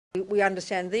we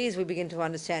understand these, we begin to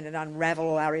understand and unravel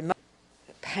all our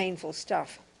painful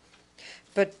stuff.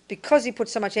 But because he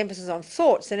puts so much emphasis on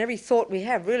thoughts, then every thought we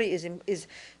have really is, and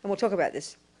we'll talk about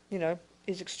this,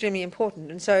 is extremely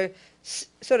important. And so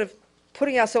sort of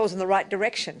putting ourselves in the right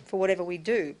direction for whatever we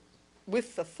do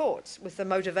with the thoughts, with the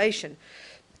motivation,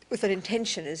 with an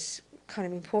intention is kind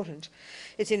of important.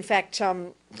 It's in fact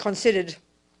considered,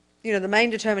 the main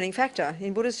determining factor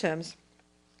in Buddhist terms,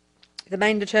 the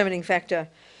main determining factor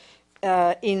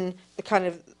in the kind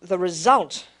of the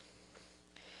result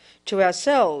to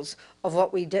ourselves of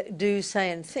what we do,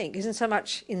 say and think isn't so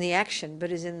much in the action,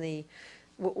 but is in the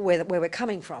where we're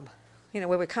coming from, where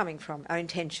we're coming from, our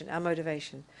intention, our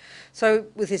motivation. So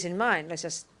with this in mind, let's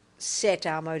just set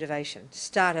our motivation,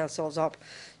 start ourselves up,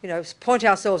 point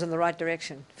ourselves in the right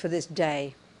direction for this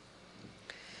day.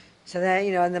 So that,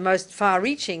 and the most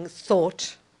far-reaching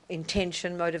thought,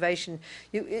 intention, motivation,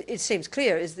 it seems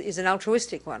clear, is an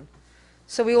altruistic one.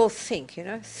 So we all think,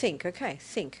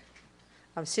 think.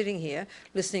 I'm sitting here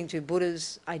listening to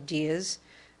Buddha's ideas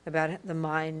about the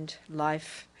mind,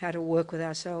 life, how to work with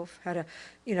ourselves, how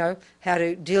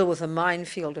to deal with the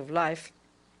minefield of life,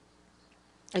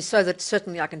 is so that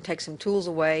certainly I can take some tools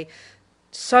away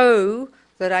so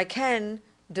that I can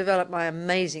develop my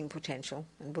amazing potential.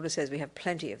 And Buddha says we have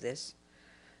plenty of this.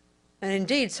 And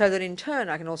indeed, so that in turn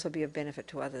I can also be of benefit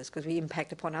to others, because we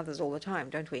impact upon others all the time,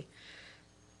 don't we?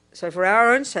 So for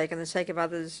our own sake and the sake of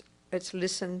others, let's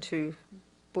listen to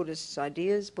Buddha's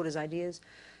ideas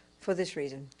for this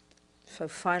reason. So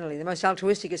finally, the most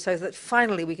altruistic is so that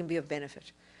finally we can be of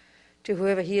benefit to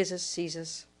whoever hears us, sees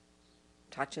us,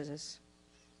 touches us,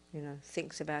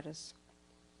 thinks about us,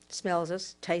 smells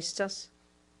us, tastes us,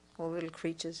 all the little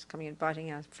creatures coming and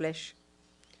biting our flesh.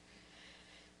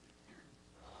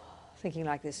 Thinking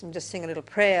like this, and just sing a little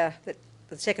prayer that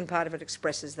the second part of it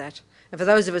expresses that. And for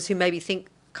those of us who maybe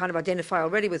kind of identify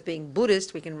already with being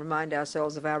Buddhist, we can remind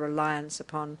ourselves of our reliance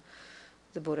upon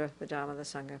the Buddha, the Dharma, the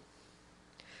Sangha.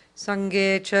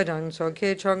 Sangye chedang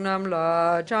soke chognam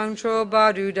la jangcho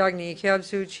badu dagni kyab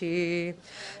suchi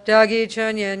dagi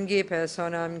chenyen gi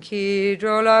pesonam ki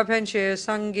drola penche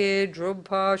sangye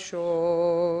drupha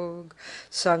shog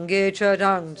Sangye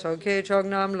chedang soke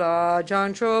chognam la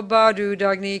jangcho badu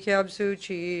dagni kyab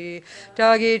suchi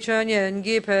dagi chenyen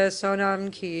gi pesonam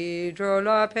ki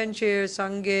drola penche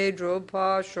sangye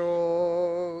drupha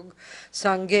shog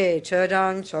Sangye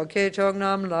chedang soke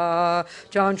chognam la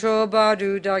jangcho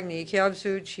badu dagni kyab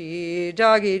suchi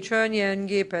dagi chönyen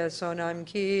gi personam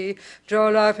ki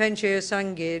drola penche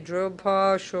sangye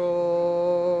drupha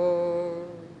shog.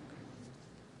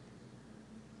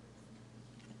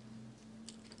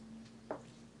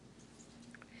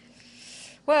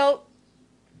 Well,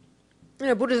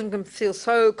 Buddhism can feel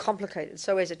so complicated,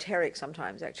 so esoteric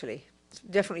sometimes, actually. It's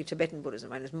definitely Tibetan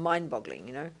Buddhism, and it's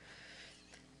mind-boggling,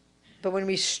 But when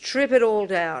we strip it all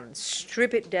down,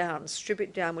 strip it down,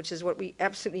 which is what we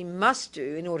absolutely must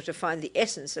do in order to find the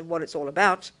essence of what it's all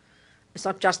about, it's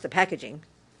not just the packaging,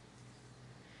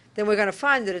 then we're going to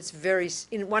find that it's very,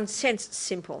 in one sense,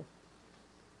 simple.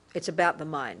 It's about the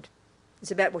mind.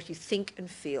 It's about what you think and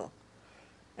feel.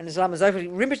 And as Lama Zopa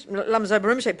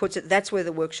Rinpoche puts it, that's where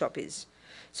the workshop is.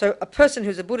 So a person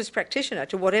who's a Buddhist practitioner,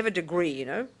 to whatever degree,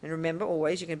 and remember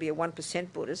always you can be a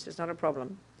 1% Buddhist, it's not a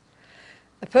problem.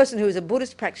 A person who is a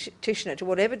Buddhist practitioner, to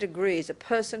whatever degree, is a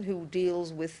person who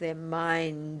deals with their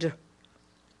mind.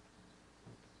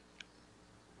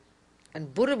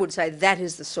 And Buddha would say that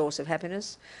is the source of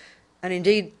happiness. And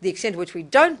indeed, the extent to which we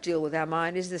don't deal with our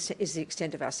mind is the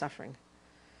extent of our suffering.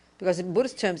 Because in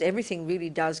Buddhist terms, everything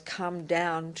really does come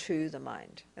down to the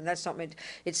mind. And that's not meant,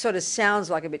 it sort of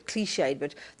sounds like a bit cliched,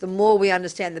 but the more we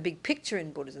understand the big picture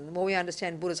in Buddhism, the more we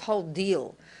understand Buddha's whole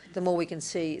deal, the more we can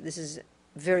see this is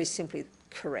very simply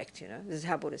correct, This is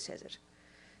how Buddha says it.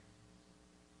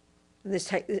 And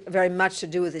this very much to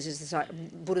do with this is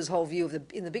Buddha's whole view of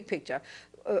in the big picture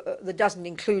that doesn't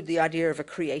include the idea of a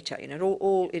creator.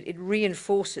 It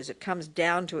reinforces, it comes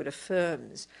down to, it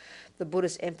affirms the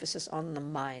Buddhist emphasis on the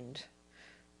mind.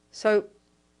 So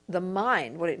the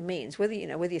mind, what it means, whether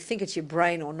you think it's your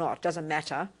brain or not, doesn't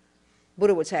matter.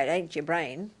 Buddha would say it ain't your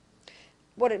brain.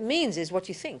 What it means is what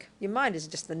you think. Your mind is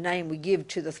just the name we give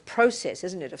to the process,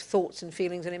 isn't it, of thoughts and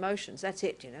feelings and emotions. That's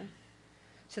it,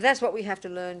 So that's what we have to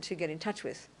learn to get in touch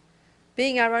with.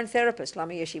 Being our own therapist,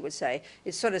 Lama Yeshe would say,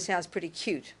 it sort of sounds pretty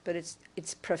cute, but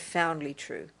it's profoundly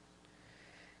true.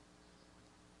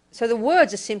 So the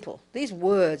words are simple. These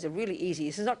words are really easy.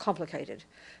 This is not complicated.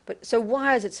 But so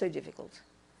why is it so difficult?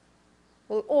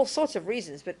 Well, all sorts of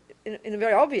reasons, but in a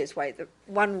very obvious way, the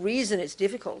one reason it's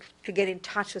difficult to get in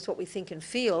touch with what we think and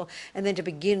feel and then to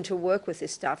begin to work with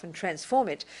this stuff and transform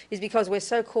it is because we're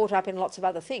so caught up in lots of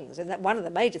other things. And that one of the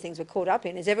major things we're caught up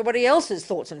in is everybody else's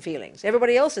thoughts and feelings,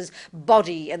 everybody else's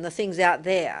body and the things out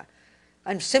there.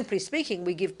 And simply speaking,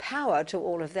 we give power to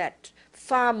all of that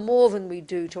far more than we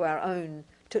do to our own,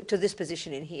 to this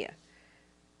position in here.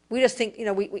 We just think, you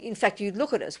know, in fact, you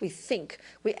look at us, we think,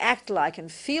 we act like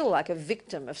and feel like a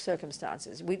victim of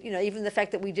circumstances. You know, even the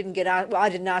fact that we didn't get out, well, I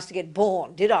didn't ask to get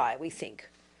born, did I? We think.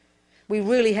 We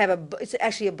really have it's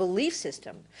actually a belief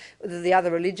system, the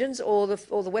other religions or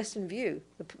the Western view,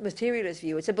 the materialist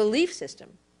view. It's a belief system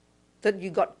that you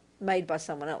got made by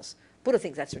someone else. Buddha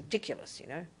thinks that's ridiculous, you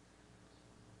know.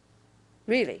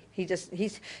 Really,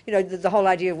 he's, you know, the whole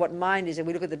idea of what mind is, and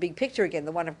we look at the big picture again,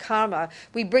 the one of karma,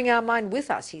 we bring our mind with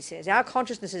us, he says. Our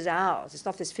consciousness is ours, it's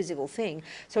not this physical thing.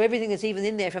 So everything that's even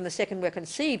in there from the second we're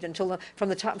conceived until from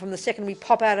the second we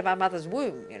pop out of our mother's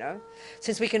womb, you know.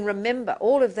 Since we can remember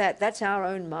all of that, that's our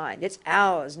own mind, it's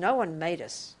ours, no one made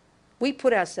us. We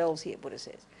put ourselves here, Buddha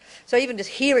says. So even just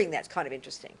hearing that's kind of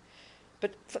interesting.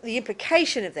 But the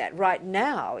implication of that right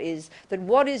now is that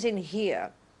what is in here,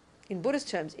 in Buddhist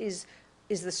terms, is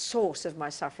the source of my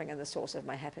suffering and the source of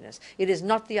my happiness. It is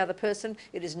not the other person,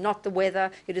 it is not the weather,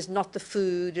 it is not the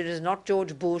food, it is not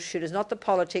George Bush, it is not the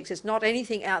politics, it's not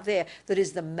anything out there that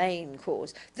is the main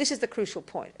cause. This is the crucial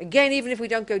point. Again, even if we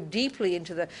don't go deeply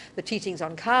into the teachings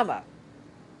on karma,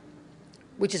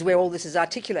 which is where all this is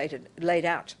articulated, laid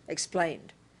out,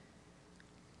 explained.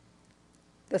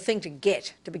 The thing to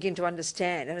get, to begin to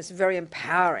understand, and it's very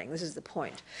empowering, this is the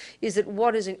point, is that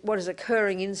what is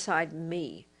occurring inside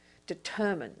me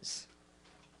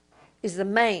is the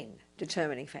main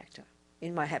determining factor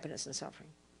in my happiness and suffering.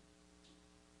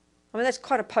 I mean, that's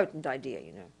quite a potent idea,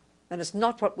 you know. And it's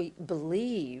not what we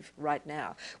believe right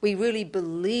now. We really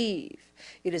believe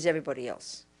it is everybody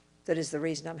else that is the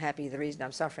reason I'm happy, the reason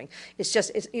I'm suffering. It's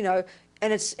just, you know,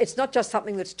 and it's not just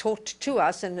something that's taught to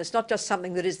us, and it's not just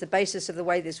something that is the basis of the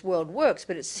way this world works,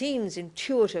 but it seems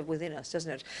intuitive within us,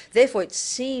 doesn't it? Therefore, it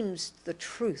seems the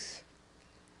truth.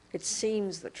 It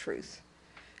seems the truth.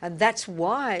 And that's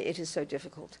why it is so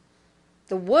difficult.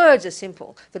 The words are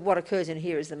simple, that what occurs in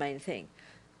here is the main thing.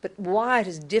 But why it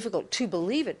is difficult to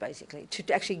believe it, basically,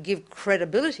 to actually give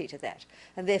credibility to that,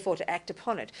 and therefore to act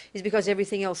upon it, is because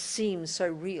everything else seems so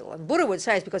real. And Buddha would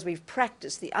say it's because we've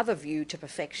practiced the other view to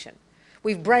perfection.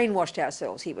 We've brainwashed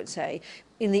ourselves, he would say,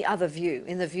 in the other view,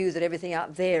 in the view that everything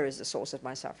out there is the source of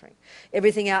my suffering.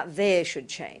 Everything out there should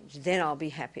change, then I'll be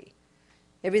happy.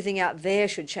 Everything out there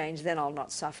should change, then I'll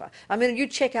not suffer. I mean, you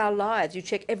check our lives, you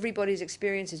check everybody's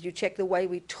experiences, you check the way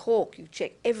we talk, you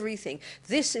check everything.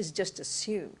 This is just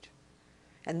assumed.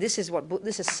 And this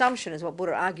assumption is what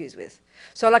Buddha argues with.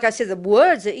 So like I said, the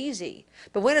words are easy,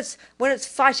 but when it's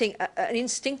fighting an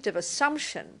instinctive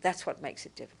assumption, that's what makes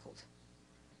it difficult.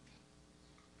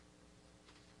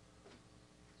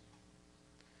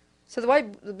 So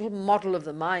the model of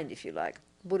the mind, if you like,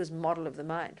 Buddha's model of the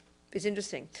mind. It's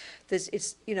interesting.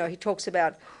 You know, he talks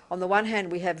about, on the one hand,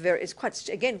 we have it's quite,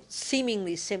 again,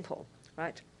 seemingly simple,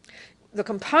 right? The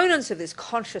components of this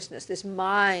consciousness, this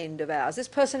mind of ours, this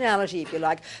personality, if you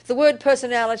like. The word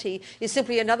personality is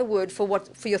simply another word for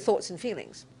your thoughts and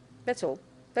feelings. That's all.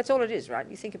 That's all it is, right?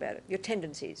 You think about it. Your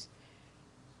tendencies,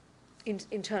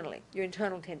 internally, your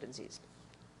internal tendencies.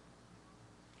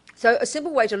 So a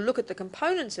simple way to look at the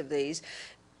components of these,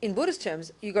 in Buddhist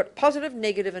terms, you've got positive,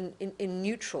 negative, and in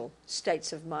neutral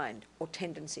states of mind, or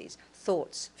tendencies,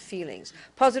 thoughts, feelings.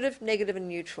 Positive, negative, and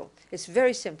neutral. It's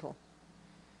very simple.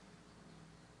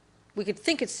 We could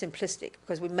think it's simplistic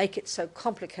because we make it so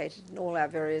complicated in all our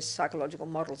various psychological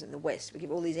models in the West. We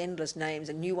give all these endless names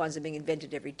and new ones are being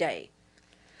invented every day.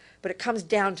 But it comes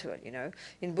down to it, you know.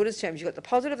 In Buddhist terms, you've got the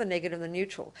positive, the negative, and the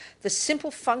neutral. The simple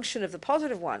function of the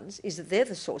positive ones is that they're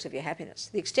the source of your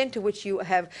happiness. The extent to which you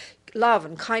have love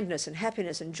and kindness and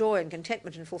happiness and joy and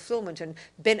contentment and fulfillment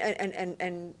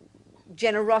and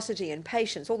generosity and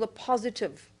patience, all the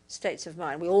positive states of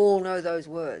mind. We all know those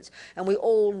words. And we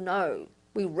all know,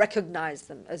 we recognize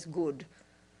them as good.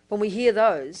 When we hear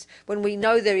those, when we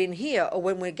know they're in here or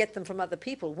when we get them from other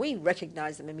people, we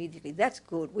recognize them immediately. That's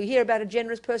good. We hear about a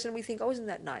generous person and we think, oh, isn't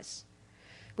that nice?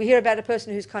 We hear about a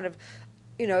person who's kind of,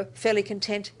 you know, fairly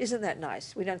content. Isn't that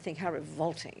nice? We don't think, how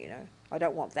revolting, you know. I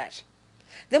don't want that.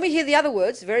 Then we hear the other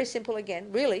words, very simple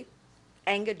again, really.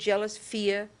 Anger, jealous,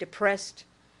 fear, depressed,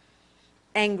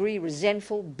 angry,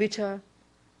 resentful, bitter,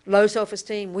 low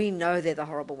self-esteem. We know they're the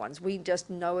horrible ones. We just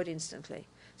know it instantly.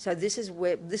 So this is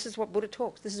what Buddha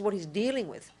talks. This is what he's dealing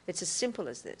with. It's as simple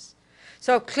as this.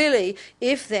 So clearly,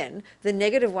 if then the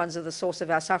negative ones are the source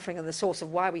of our suffering and the source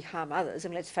of why we harm others,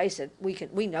 and let's face it,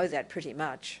 we know that pretty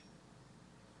much,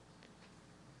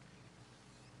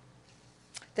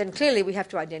 then clearly we have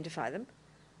to identify them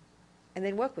and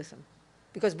then work with them.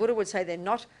 Because Buddha would say they're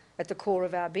not at the core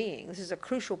of our being. This is a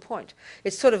crucial point.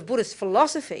 It's sort of Buddhist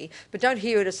philosophy, but don't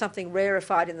hear it as something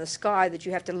rarefied in the sky that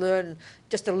you have to learn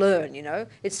just to learn, you know.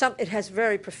 It has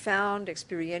very profound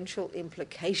experiential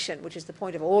implication, which is the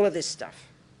point of all of this stuff.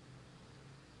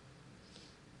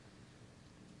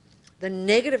 The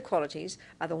negative qualities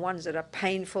are the ones that are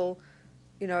painful,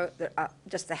 you know, that are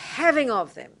just the having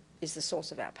of them is the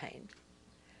source of our pain.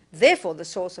 Therefore, the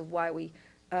source of why we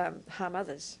harm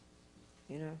others,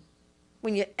 you know.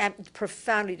 When you're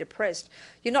profoundly depressed,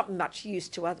 you're not much use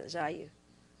to others, are you?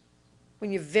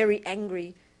 When you're very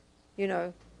angry, you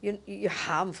know, you're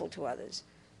harmful to others.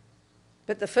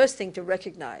 But the first thing to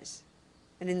recognize,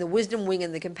 and in the wisdom wing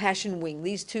and the compassion wing,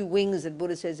 these two wings that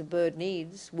Buddha says a bird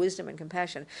needs, wisdom and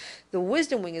compassion, the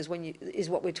wisdom wing is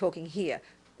what we're talking here,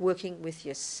 working with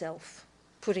yourself,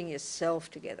 putting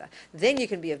yourself together. Then you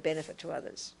can be of benefit to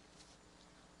others.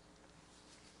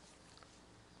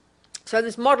 So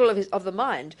this model of the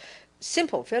mind,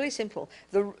 simple, fairly simple.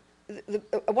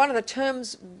 One of the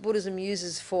terms Buddhism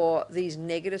uses for these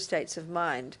negative states of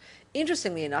mind,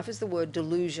 interestingly enough, is the word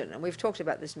delusion. And we've talked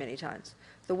about this many times.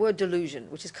 The word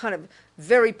delusion, which is kind of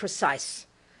very precise.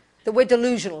 That we're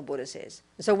delusional, Buddha says.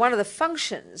 And so one of the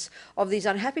functions of these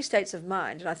unhappy states of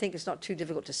mind, and I think it's not too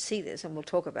difficult to see this, and we'll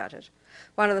talk about it,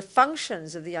 one of the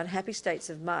functions of the unhappy states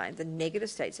of mind, the negative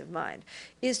states of mind,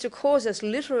 is to cause us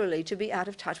literally to be out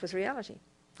of touch with reality.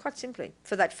 Quite simply.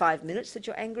 For that 5 minutes that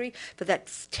you're angry, for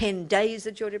that 10 days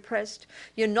that you're depressed,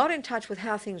 you're not in touch with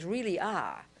how things really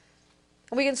are.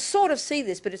 And we can sort of see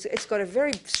this, but it's got a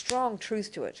very strong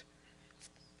truth to it.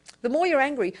 The more you're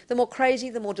angry, the more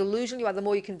crazy, the more delusional you are, the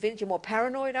more you're convinced, you're more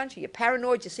paranoid, aren't you? You're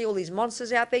paranoid, you see all these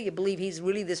monsters out there, you believe he's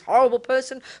really this horrible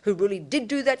person who really did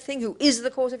do that thing, who is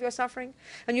the cause of your suffering.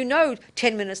 And you know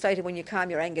 10 minutes later when you calm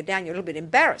your anger down, you're a little bit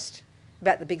embarrassed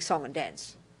about the big song and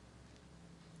dance.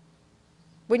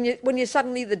 When you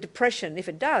suddenly, the depression, if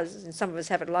it does, and some of us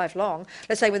have it lifelong,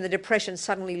 let's say when the depression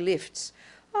suddenly lifts,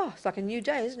 oh, it's like a new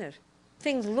day, isn't it?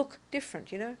 Things look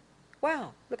different, you know.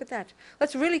 Wow, look at that.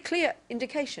 That's a really clear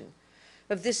indication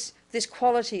of this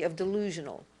quality of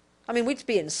delusional. I mean, we'd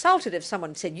be insulted if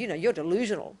someone said, you know, you're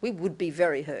delusional. We would be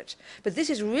very hurt. But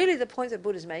this is really the point that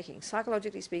Buddha's making,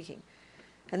 psychologically speaking.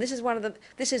 And this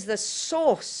is the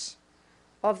source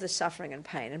of the suffering and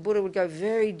pain. And Buddha would go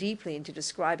very deeply into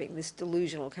describing this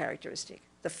delusional characteristic,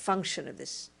 the function of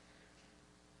this.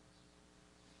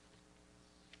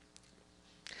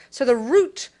 So the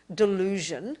root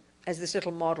delusion, as this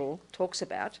little model talks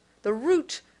about, the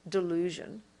root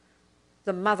delusion,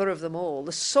 the mother of them all,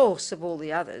 the source of all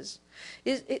the others,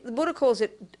 the Buddha calls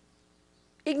it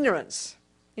ignorance.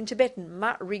 In Tibetan,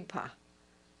 ma rigpa,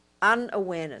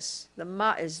 unawareness. The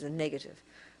ma is the negative,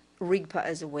 rigpa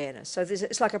is awareness. So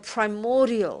it's like a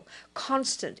primordial,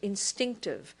 constant,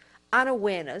 instinctive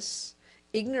unawareness,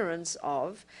 ignorance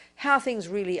of how things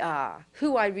really are,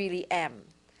 who I really am.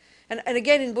 And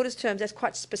again, in Buddhist terms, that's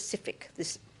quite specific,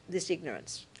 this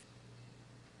ignorance.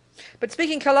 But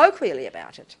speaking colloquially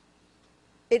about it,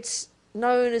 it's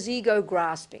known as ego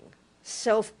grasping,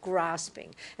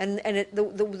 self-grasping, and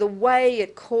the way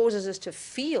it causes us to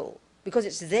feel, because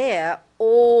it's there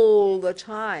all the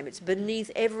time. It's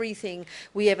beneath everything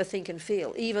we ever think and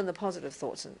feel, even the positive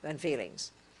thoughts and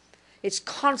feelings. It's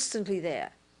constantly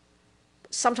there.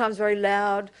 Sometimes very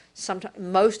loud,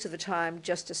 most of the time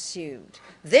just assumed.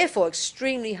 Therefore,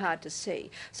 extremely hard to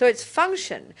see. So its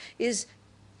function is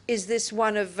this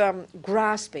one of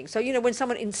grasping. So, you know, when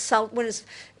someone insults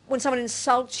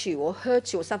you or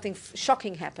hurts you or something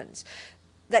shocking happens,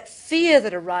 that fear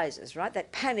that arises, right,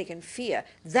 that panic and fear,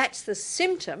 that's the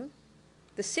symptom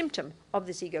of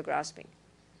this ego grasping.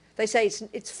 They say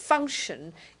its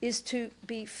function is to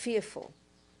be fearful.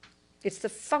 It's the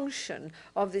function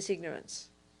of this ignorance.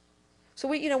 So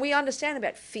we understand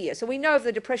about fear. So we know if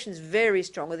the depression is very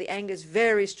strong or the anger is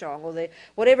very strong or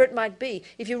whatever it might be,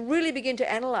 if you really begin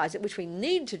to analyse it, which we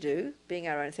need to do, being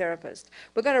our own therapist,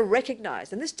 we're going to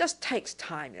recognise, and this just takes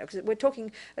time, because we're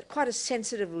talking at quite a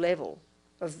sensitive level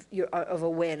of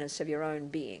awareness of your own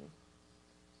being.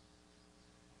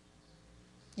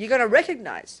 You're going to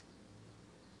recognise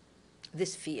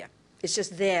this fear. It's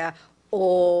just there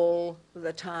all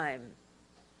the time.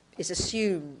 It's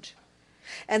assumed.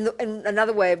 And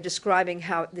another way of describing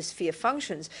how this fear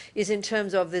functions is in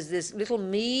terms of there's this little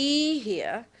me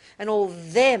here and all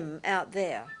them out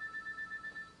there.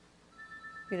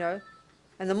 You know?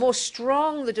 And the more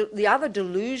strong the other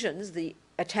delusions, the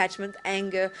attachment,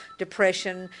 anger,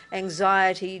 depression,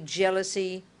 anxiety,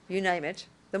 jealousy, you name it,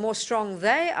 the more strong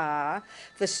they are,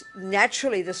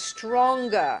 naturally the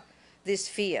stronger this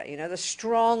fear, the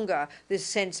stronger this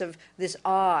sense of this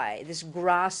I, this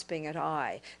grasping at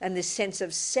I, and this sense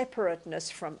of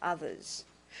separateness from others.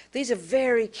 These are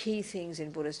very key things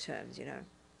in Buddhist terms,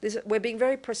 We're being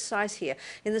very precise here.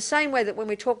 In the same way that when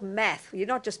we talk math, you're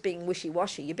not just being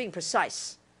wishy-washy, you're being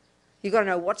precise. You've got to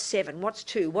know what's 7, what's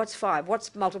 2, what's 5,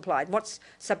 what's multiplied, what's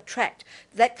subtract.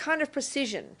 That kind of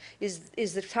precision is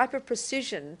the type of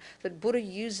precision that Buddha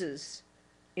uses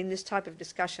in this type of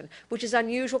discussion, which is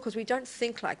unusual because we don't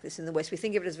think like this in the West. We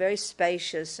think of it as very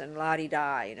spacious and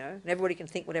la-di-da, and everybody can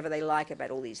think whatever they like about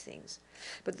all these things.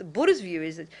 But the Buddha's view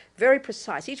is that very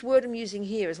precise. Each word I'm using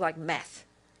here is like math,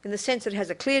 in the sense that it has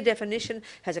a clear definition,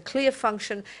 has a clear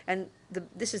function, and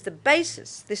this is the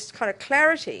basis, this kind of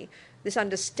clarity, this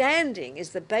understanding is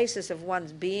the basis of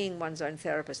one's being one's own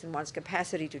therapist and one's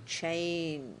capacity to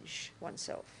change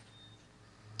oneself.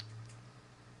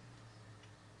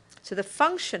 So the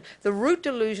function, the root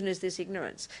delusion is this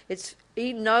ignorance. It's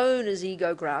known as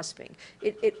ego grasping.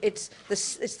 It's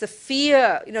the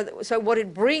fear, so what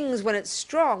it brings when it's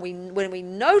strong, when we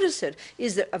notice it,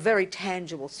 is a very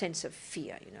tangible sense of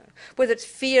fear, Whether it's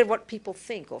fear of what people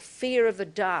think, or fear of the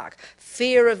dark,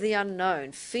 fear of the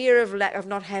unknown, fear of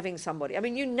not having somebody. I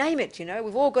mean, you name it,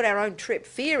 We've all got our own trip.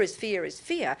 Fear is fear is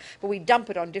fear, but we dump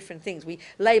it on different things. We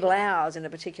label ours in a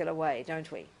particular way, don't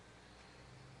we?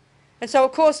 And so,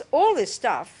 of course, all this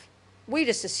stuff, we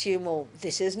just assume, well,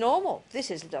 this is normal.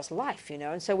 This is just life,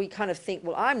 And so we kind of think,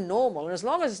 well, I'm normal. And as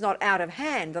long as it's not out of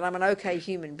hand, then I'm an okay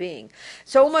human being.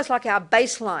 So almost like our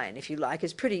baseline, if you like,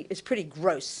 is pretty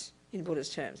gross in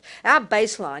Buddhist terms. Our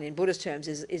baseline in Buddhist terms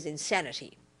is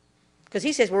insanity. Because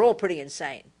he says we're all pretty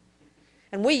insane.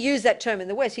 And we use that term in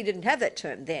the West. He didn't have that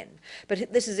term then.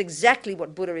 But this is exactly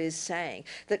what Buddha is saying,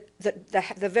 that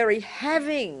the very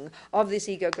having of this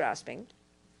ego grasping,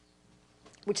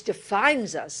 which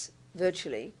defines us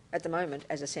virtually at the moment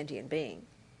as a sentient being.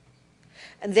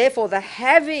 And therefore the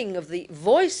having of the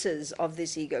voices of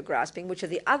this ego grasping, which are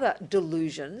the other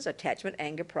delusions, attachment,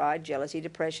 anger, pride, jealousy,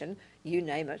 depression, you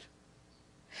name it,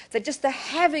 that just the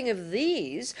having of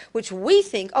these, which we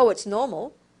think, oh, it's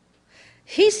normal,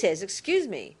 he says, excuse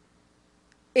me,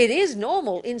 it is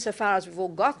normal insofar as we've all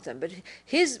got them, but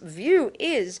his view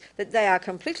is that they are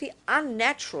completely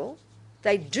unnatural.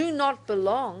 They do not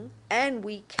belong, and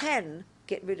we can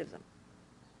get rid of them.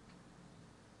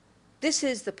 This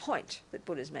is the point that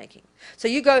Buddha is making. So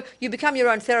you become your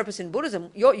own therapist in Buddhism.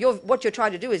 What you're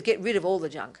trying to do is get rid of all the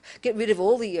junk, get rid of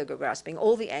all the ego grasping,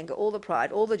 all the anger, all the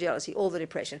pride, all the jealousy, all the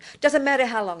depression. Doesn't matter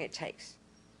how long it takes.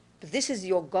 But this is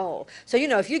your goal. So,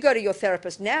 if you go to your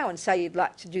therapist now and say you'd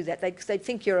like to do that, they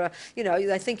think you're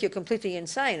they think you're completely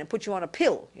insane and put you on a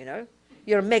pill,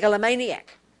 You're a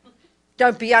megalomaniac.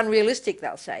 Don't be unrealistic,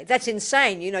 they'll say. That's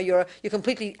insane. You're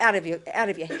completely out of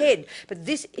your head. But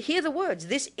hear the words.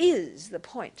 This is the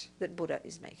point that Buddha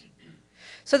is making.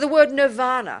 So the word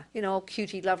nirvana,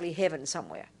 cutie, lovely heaven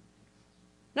somewhere.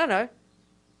 No.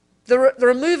 The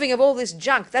removing of all this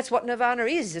junk, that's what nirvana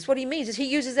is. That's what he means. He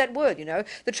uses that word,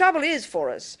 The trouble is for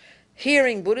us,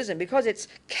 hearing Buddhism, because it's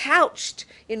couched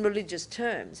in religious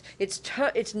terms,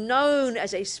 it's known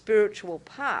as a spiritual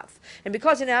path. And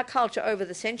because in our culture over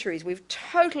the centuries we've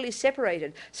totally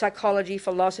separated psychology,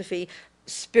 philosophy,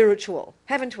 spiritual,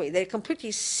 haven't we? They're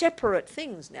completely separate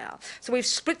things now. So we've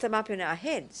split them up in our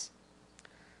heads.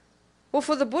 Well,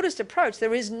 for the Buddhist approach,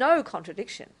 there is no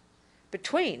contradiction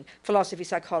between philosophy,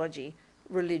 psychology,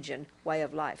 religion, way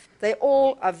of life. They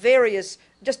all are various,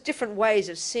 just different ways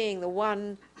of seeing the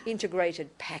one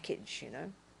integrated package,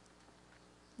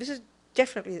 This is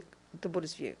definitely the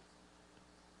Buddhist view.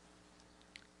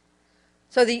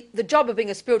 So the job of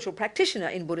being a spiritual practitioner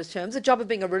in Buddhist terms, the job of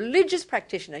being a religious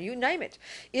practitioner, you name it,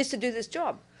 is to do this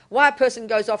job. Why a person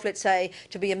goes off, let's say,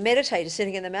 to be a meditator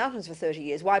sitting in the mountains for 30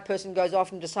 years, why a person goes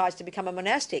off and decides to become a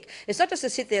monastic, it's not just to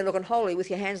sit there looking holy with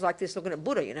your hands like this looking at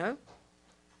Buddha,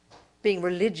 Being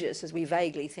religious, as we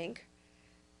vaguely think,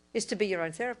 is to be your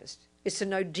own therapist. Is to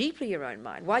know deeply your own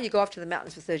mind. Why you go off to the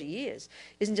mountains for 30 years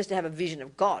isn't just to have a vision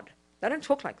of God. They don't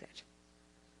talk like that.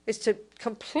 It's to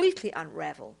completely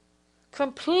unravel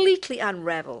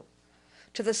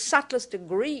to the subtlest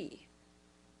degree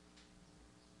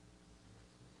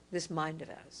this mind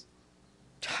of ours.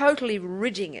 Totally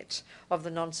ridding it of the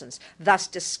nonsense, thus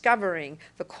discovering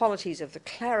the qualities of the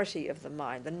clarity of the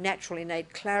mind, the natural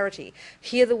innate clarity.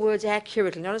 Hear the words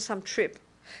accurately, not as some trip.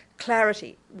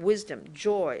 Clarity, wisdom,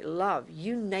 joy, love,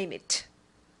 you name it.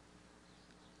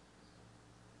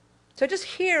 So just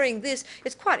hearing this,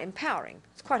 it's quite empowering.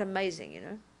 It's quite amazing, you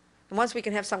know. And once we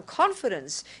can have some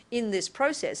confidence in this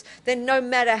process, then no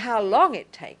matter how long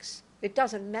it takes, it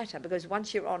doesn't matter, because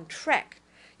once you're on track,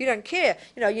 you don't care.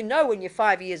 You know when you're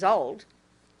 5 years old,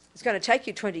 it's going to take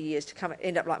you 20 years to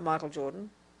end up like Michael Jordan.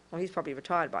 Well, he's probably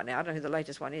retired by now. I don't know who the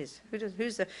latest one is.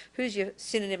 Who's your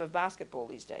synonym of basketball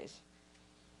these days?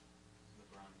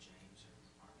 LeBron James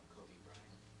or Kobe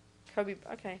Bryant.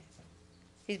 Kobe, okay.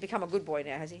 He's become a good boy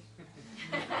now, has he?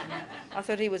 I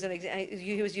thought he was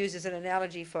he was used as an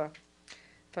analogy for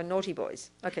naughty boys.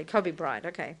 Okay, Kobe Bryant,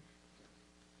 okay.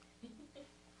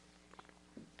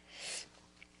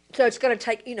 So it's going to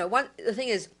take, the thing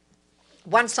is,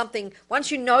 once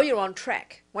you know you're on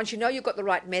track, once you know you've got the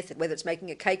right method, whether it's making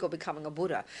a cake or becoming a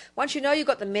Buddha, once you know you've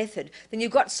got the method, then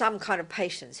you've got some kind of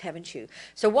patience, haven't you?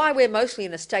 So why we're mostly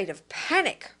in a state of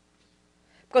panic?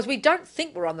 Because we don't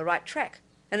think we're on the right track.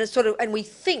 And and we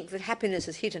think that happiness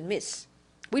is hit and miss.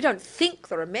 We don't think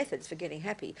there are methods for getting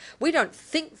happy. We don't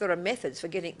think there are methods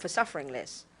for suffering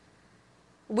less.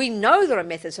 We know there are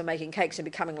methods for making cakes and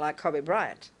becoming like Kobe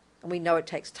Bryant, and we know it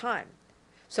takes time.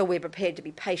 So we're prepared to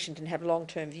be patient and have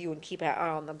long-term view and keep our eye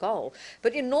on the goal.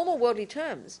 But in normal worldly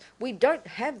terms, we don't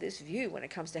have this view when it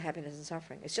comes to happiness and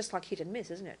suffering. It's just like hit and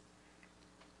miss, isn't it?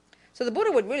 So the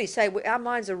Buddha would really say our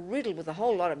minds are riddled with a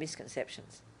whole lot of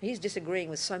misconceptions. He's disagreeing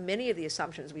with so many of the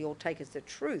assumptions we all take as the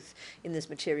truth in this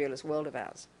materialist world of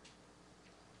ours.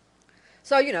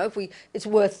 So, it's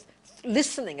worth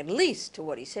listening at least to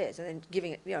what he says and then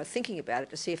giving it, thinking about it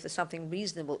to see if there's something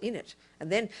reasonable in it. And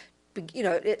then,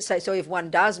 so if one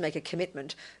does make a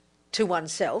commitment to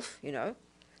oneself,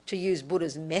 to use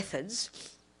Buddha's methods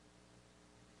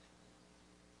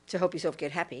to help yourself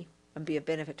get happy and be of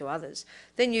benefit to others,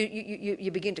 then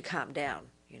you begin to calm down.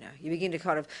 You begin to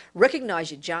kind of recognize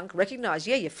your junk, recognize,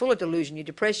 you're full of delusion, you're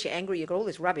depressed, you're angry, you've got all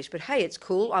this rubbish, but hey, it's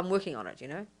cool, I'm working on it,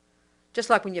 Just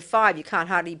like when you're 5, you can't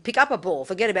hardly pick up a ball,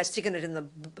 forget about sticking it in the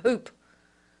hoop.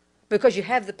 Because you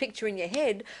have the picture in your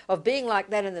head of being like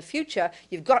that in the future,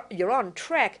 you're on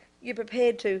track, you're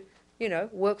prepared to,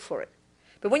 work for it.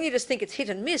 But when you just think it's hit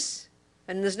and miss,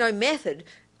 and there's no method,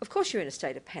 of course you're in a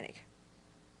state of panic.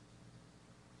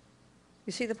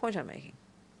 You see the point I'm making?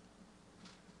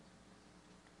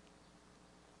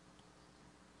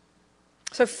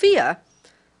 So fear,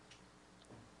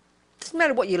 doesn't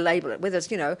matter what you label it, whether it's,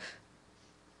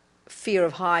 fear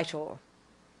of height or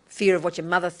fear of what your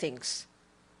mother thinks.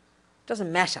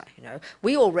 Doesn't matter,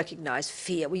 We all recognize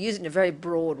fear. We use it in a very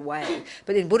broad way.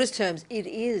 But in Buddhist terms, it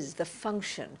is the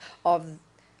function of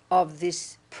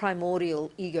this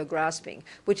primordial ego grasping,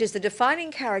 which is the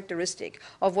defining characteristic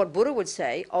of what Buddha would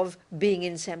say of being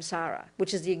in samsara,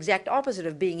 which is the exact opposite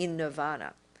of being in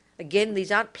nirvana. Again,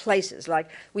 these aren't places like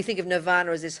we think of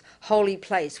nirvana as this holy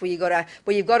place where you've got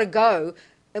to go,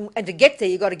 and to get there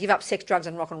you've got to give up sex, drugs,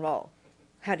 and rock and roll.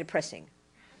 How depressing,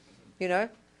 It's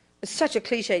such a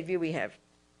cliched view we have.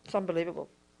 It's unbelievable.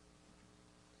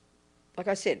 Like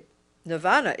I said,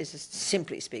 nirvana is,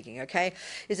 simply speaking,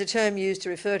 is a term used to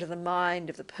refer to the mind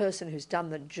of the person who's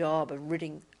done the job of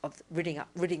ridding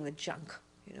the junk.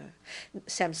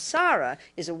 Samsara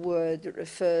is a word that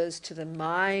refers to the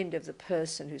mind of the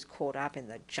person who's caught up in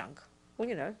the junk.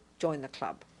 Well, join the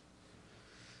club.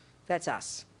 That's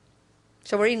us.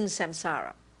 So we're in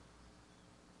samsara.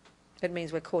 It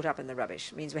means we're caught up in the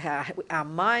rubbish. It means we have our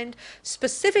mind.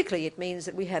 Specifically, it means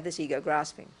that we have this ego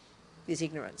grasping, this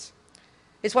ignorance.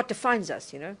 It's what defines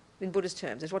us, in Buddhist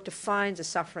terms. It's what defines a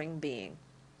suffering being.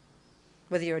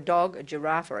 Whether you're a dog, a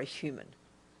giraffe, or a human.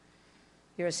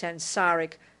 You're a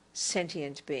samsaric,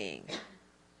 sentient being.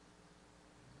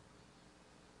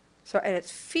 So, and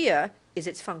its fear is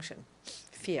its function.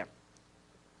 Fear.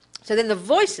 So then the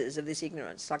voices of this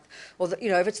ignorance,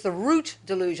 if it's the root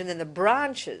delusion, then the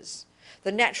branches,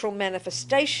 the natural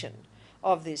manifestation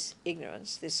of this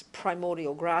ignorance, this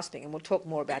primordial grasping, and we'll talk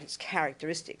more about its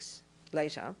characteristics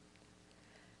later.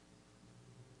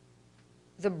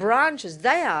 The branches,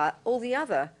 they are all the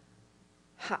other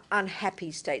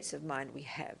unhappy states of mind we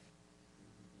have.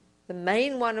 The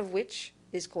main one of which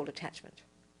is called attachment,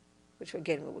 which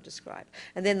again we will describe.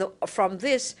 And then from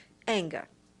this, anger,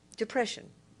 depression,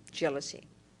 jealousy,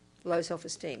 low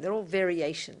self-esteem. They're all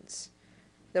variations.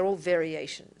 They're all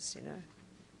variations,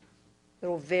 They're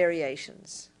all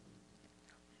variations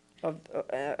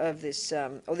of this,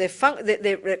 or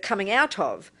they're coming out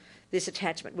of this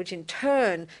attachment, which in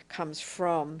turn comes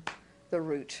from the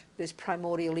root, this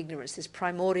primordial ignorance, this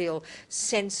primordial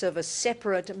sense of a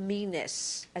separate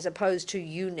me-ness as opposed to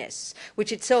you-ness,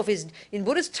 which itself is, in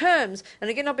Buddhist terms, and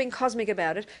again not being cosmic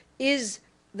about it, is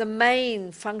the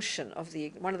main function of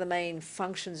one of the main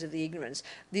functions of the ignorance,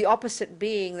 the opposite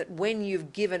being that when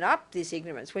you've given up this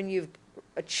ignorance, when you've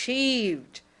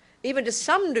achieved, even to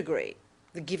some degree,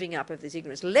 the giving up of this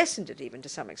ignorance, lessened it even to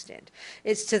some extent,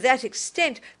 it's to that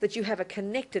extent that you have a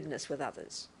connectedness with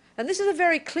others. And this is a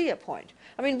very clear point.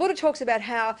 I mean, Buddha talks about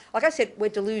how, like I said, we're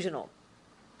delusional.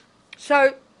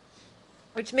 So,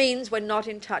 which means we're not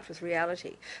in touch with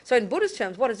reality. So in Buddhist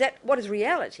terms, what is that? What is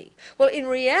reality? Well, in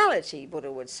reality,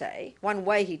 Buddha would say, one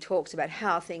way he talks about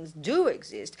how things do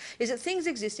exist is that things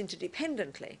exist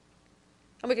interdependently.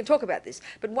 And we can talk about this.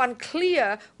 But one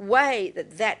clear way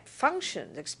that that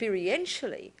functions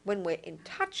experientially, when we're in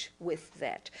touch with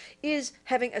that, is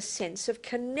having a sense of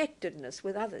connectedness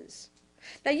with others.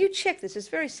 Now you check this, it's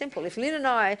very simple. If Lynn and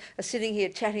I are sitting here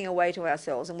chatting away to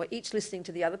ourselves and we're each listening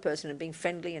to the other person and being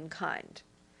friendly and kind,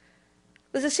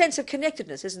 there's a sense of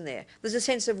connectedness, isn't there? There's a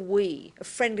sense of we, of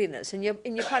friendliness, and you're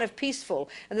kind of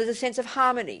peaceful, and there's a sense of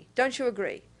harmony. Don't you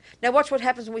agree? Now watch what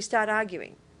happens when we start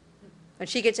arguing. And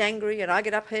she gets angry and I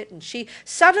get upset and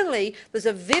suddenly there's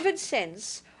a vivid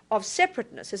sense of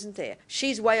separateness, isn't there?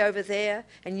 She's way over there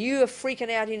and you are freaking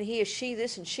out in here, she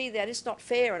this and she that, it's not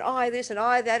fair, and I this and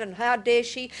I that, and how dare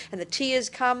she, and the tears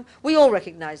come. We all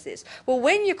recognise this. Well,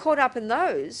 when you're caught up in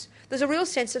those, there's a real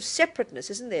sense of separateness,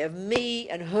 isn't there, of me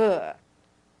and her.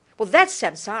 Well, that's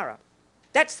samsara.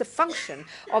 That's the function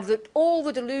of all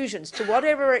the delusions, to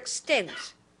whatever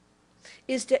extent,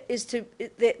 they're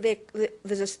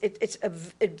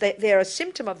a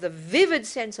symptom of the vivid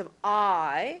sense of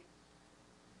I,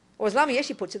 or as Lama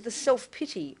Yeshe puts it, the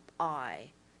self-pity I,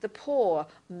 the poor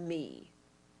me.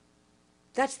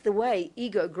 That's the way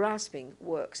ego grasping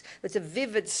works. There's a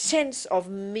vivid sense of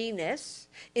me-ness,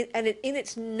 and in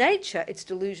its nature, it's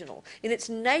delusional. In its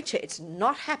nature, it's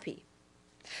not happy.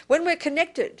 When we're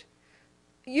connected,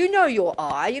 you know you're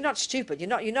I, you're not stupid, you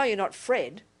know you're not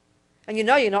Fred, and you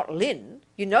know you're not Lynn,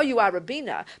 you know you are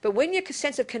Robina, but when your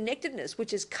sense of connectedness,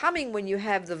 which is coming when you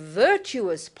have the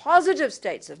virtuous, positive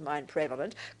states of mind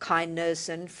prevalent, kindness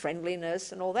and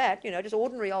friendliness and all that, just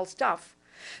ordinary old stuff,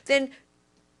 then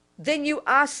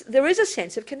there is a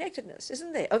sense of connectedness,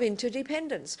 isn't there, of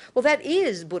interdependence. Well, that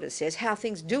is, Buddha says, how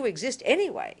things do exist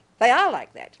anyway. They are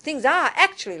like that. Things are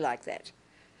actually like that.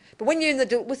 But when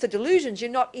you're with the delusions,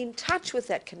 you're not in touch with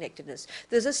that connectedness.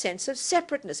 There's a sense of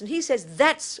separateness. And he says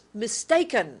that's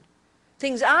mistaken.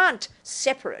 Things aren't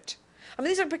separate. I mean,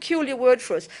 these are a peculiar words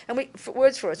for us, and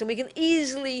we can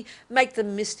easily make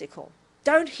them mystical.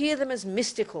 Don't hear them as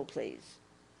mystical, please.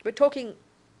 We're talking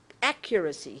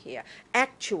accuracy here,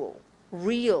 actual,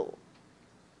 real.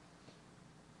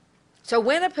 So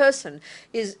when a person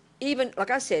is even,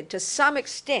 like I said, to some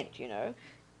extent,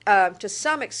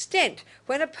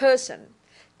 when a person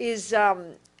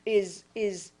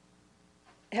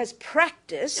has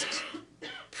practiced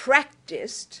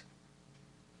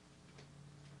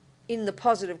in the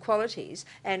positive qualities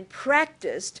and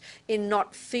practiced in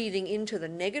not feeding into the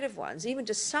negative ones, even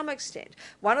to some extent,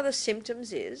 one of the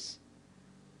symptoms is,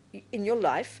 in your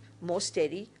life, more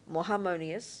steady, more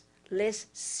harmonious, less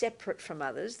separate from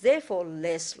others, therefore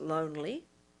less lonely,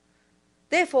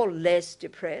 therefore less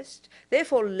depressed,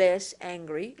 therefore less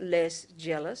angry, less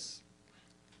jealous.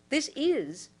 This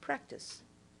is practice.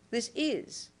 This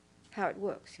is how it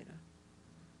works,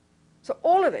 So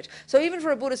all of it. So even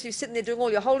for a Buddhist who's sitting there doing all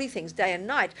your holy things day and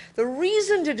night, the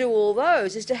reason to do all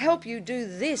those is to help you do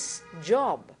this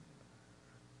job.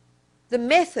 The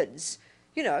methods,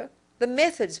 the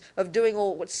methods of doing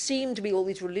all what seem to be all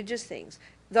these religious things,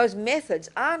 those methods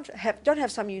don't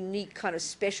have some unique kind of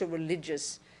special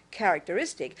religious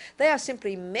characteristic. They are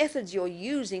simply methods you're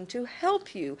using to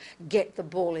help you get the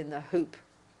ball in the hoop.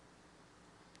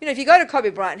 If you go to Kobe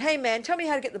Bryant, hey man, tell me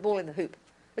how to get the ball in the hoop.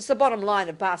 It's the bottom line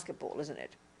of basketball, isn't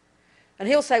it? And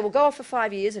he'll say, well, go off for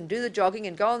 5 years and do the jogging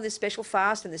and go on this special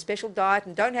fast and this special diet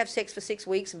and don't have sex for 6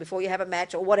 weeks and before you have a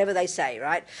match or whatever they say,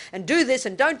 right? And do this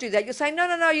and don't do that. You'll say,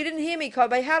 no, you didn't hear me,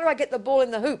 Kobe. How do I get the ball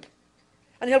in the hoop?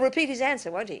 And he'll repeat his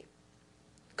answer, won't he?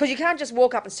 Because you can't just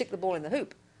walk up and stick the ball in the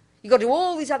hoop. You've got to do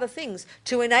all these other things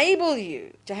to enable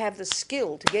you to have the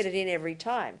skill to get it in every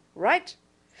time, right?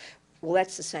 Well,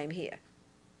 that's the same here.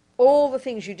 All the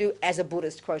things you do as a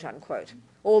Buddhist, quote unquote,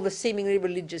 all the seemingly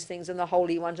religious things and the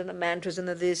holy ones and the mantras and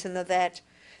the this and the that,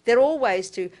 they're all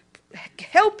ways to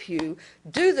help you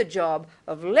do the job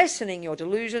of lessening your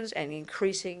delusions and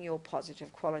increasing your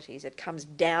positive qualities. It comes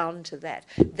down to that.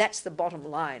 That's the bottom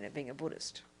line of being a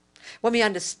Buddhist. When we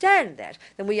understand that,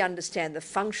 then we understand the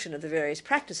function of the various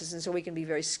practices, and so we can be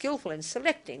very skillful in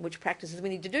selecting which practices we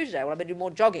need to do today. Well, I better do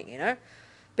more jogging,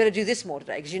 Better do this more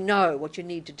today, because you know what you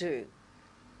need to do.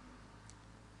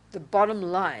 The bottom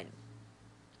line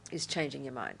is changing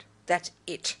your mind. That's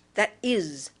it. That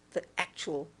is the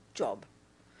actual job.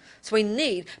 So we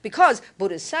need, because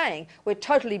Buddha's saying we're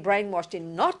totally brainwashed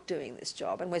in not doing this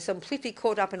job and we're completely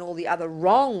caught up in all the other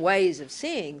wrong ways of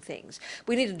seeing things,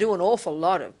 we need to do an awful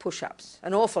lot of push-ups,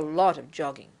 an awful lot of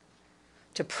jogging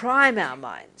to prime our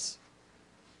minds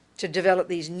to develop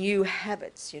these new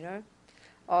habits, you know,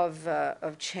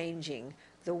 of changing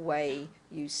the way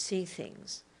you see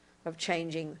things, of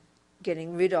changing,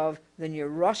 getting rid of the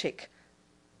neurotic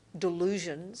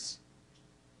delusions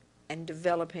and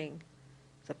developing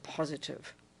the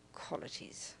positive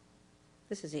qualities.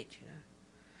 This is it, you know.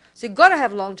 So you've got to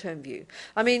have long-term view.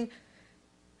 I mean,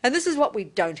 and this is what we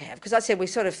don't have, because I said we're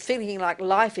sort of feeling like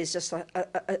life is just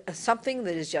something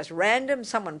that is just random.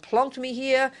 Someone plonked me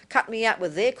here, cut me out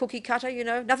with their cookie cutter, you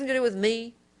know, nothing to do with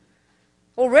me.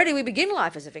 Already we begin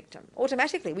life as a victim,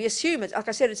 automatically. We assume, it's, like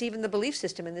I said, it's even the belief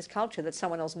system in this culture that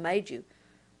someone else made you.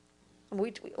 And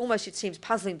we almost, it seems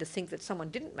puzzling to think that someone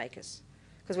didn't make us,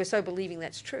 because we're so believing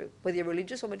that's true. Whether you're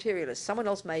religious or materialist, someone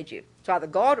else made you. It's either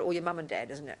God or your mum and dad,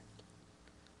 isn't it?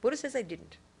 Buddha says they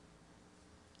didn't.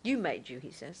 You made you,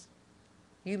 he says.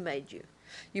 You made you.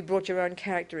 You brought your own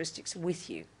characteristics with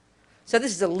you. So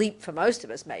this is a leap for most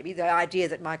of us, maybe, the idea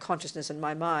that my consciousness and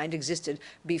my mind existed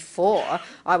before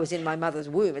I was in my mother's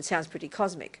womb. It sounds pretty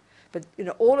cosmic. But, you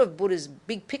know, all of Buddha's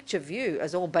big picture view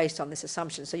is all based on this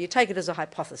assumption. So you take it as a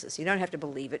hypothesis. You don't have to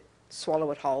believe it,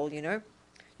 swallow it whole, you know.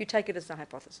 You take it as a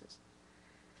hypothesis.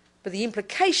 But the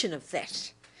implication of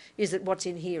that is that what's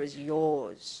in here is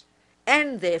yours,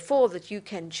 and therefore that you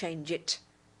can change it.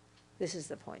 This is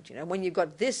the point, you know. When you've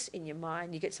got this in your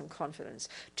mind, you get some confidence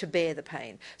to bear the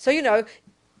pain. So, you know,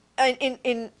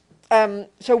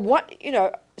 so what, you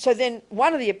know, so then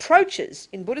one of the approaches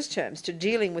in Buddhist terms to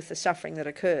dealing with the suffering that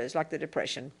occurs, like the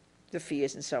depression, the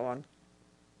fears and so on,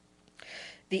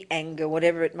 the anger,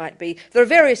 whatever it might be, there are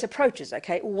various approaches,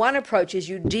 okay? One approach is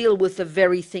you deal with the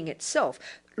very thing itself,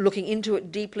 looking into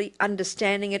it deeply,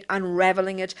 understanding it,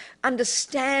 unraveling it,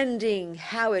 understanding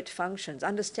how it functions,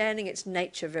 understanding its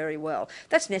nature very well.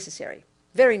 That's necessary,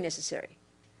 very necessary.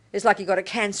 It's like you've got a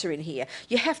cancer in here.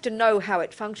 You have to know how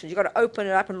it functions. You've got to open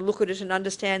it up and look at it and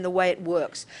understand the way it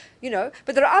works, you know.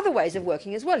 But there are other ways of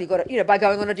working as well. You've got to, you know, by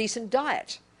going on a decent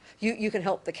diet. You can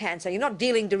help the cancer. You're not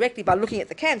dealing directly by looking at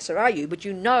the cancer, are you? But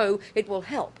you know it will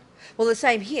help. Well, the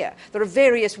same here. There are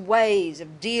various ways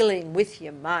of dealing with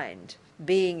your mind,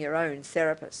 being your own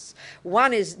therapist.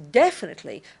 One is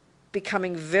definitely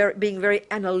being very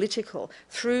analytical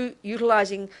through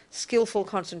utilizing skillful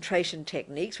concentration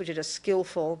techniques, which are just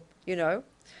skillful, you know,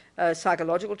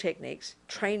 psychological techniques,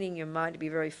 training your mind to be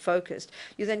very focused.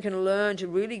 You then can learn to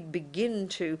really begin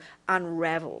to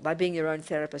unravel, by being your own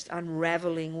therapist,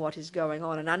 unraveling what is going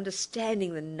on and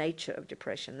understanding the nature of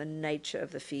depression, the nature of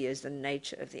the fears, the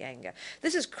nature of the anger.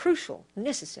 This is crucial,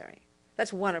 necessary.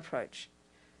 That's one approach,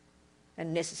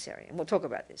 and necessary, and we'll talk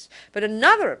about this. But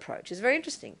another approach is very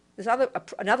interesting.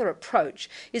 Another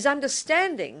approach is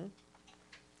understanding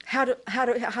how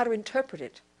to interpret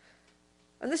it.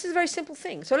 And this is a very simple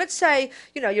thing. So let's say,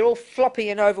 you know, you're all floppy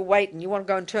and overweight and you want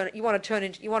to go and you want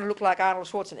to look like Arnold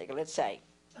Schwarzenegger, let's say.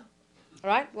 All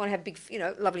right? You want to have big, you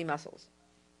know, lovely muscles.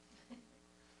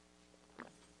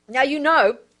 Now you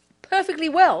know perfectly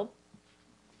well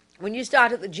when you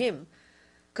start at the gym,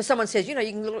 because someone says, you know,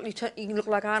 you can look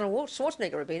like Arnold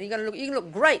Schwarzenegger, Robina. You can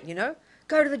look great, you know.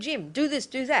 Go to the gym, do this,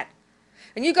 do that.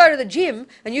 And you go to the gym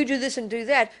and you do this and do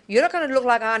that, you're not going to look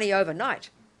like Arnie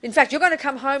overnight. In fact, you're going to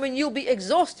come home and you'll be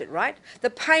exhausted, right?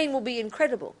 The pain will be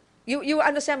incredible. You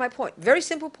understand my point. Very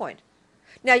simple point.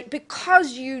 Now,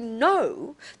 because you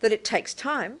know that it takes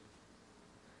time,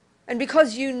 and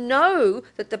because you know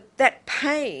that that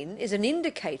pain is an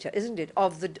indicator, isn't it,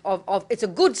 of it's a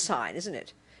good sign, isn't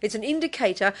it? It's an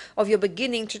indicator of your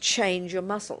beginning to change your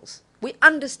muscles. We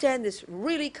understand this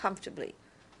really comfortably.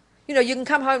 You know, you can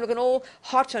come home looking all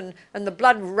hot and the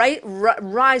blood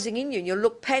rising in you, and you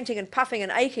look panting and puffing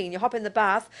and aching, and you hop in the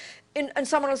bath, and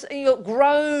someone else, and you'll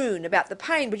groan about the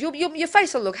pain, but your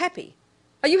face will look happy.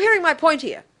 Are you hearing my point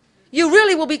here? You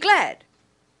really will be glad,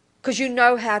 because you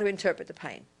know how to interpret the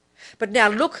pain. But now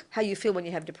look how you feel when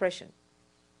you have depression.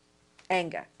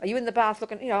 Anger. Are you in the bath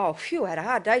looking, you know, oh, phew, I had a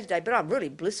hard day today, but I'm really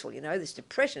blissful, you know, this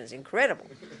depression is incredible.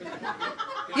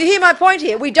 You hear my point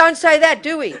here? We don't say that,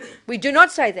 do we? We do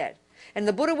not say that. And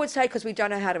the Buddha would say, because we don't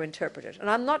know how to interpret it. And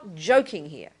I'm not joking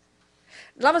here.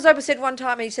 Lama Zopa said one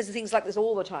time, and he says things like this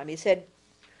all the time, he said,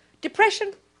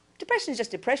 depression is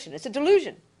just depression, it's a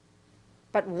delusion.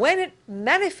 But when it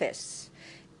manifests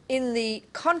in the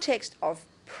context of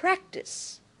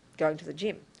practice, going to the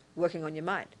gym, working on your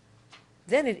mind,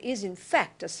 then it is in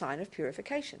fact a sign of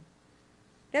purification.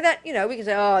 Now that, we can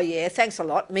say, oh yeah, thanks a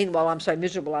lot. Meanwhile, I'm so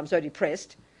miserable, I'm so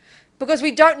depressed. Because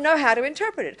we don't know how to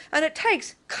interpret it. And it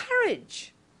takes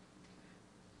courage,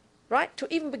 right, to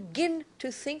even begin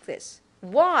to think this.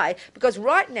 Why? Because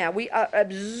right now we are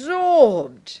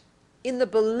absorbed in the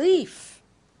belief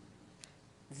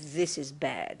this is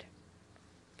bad,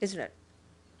 isn't it?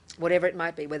 Whatever it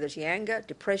might be, whether it's anger,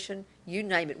 depression, you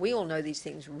name it. We all know these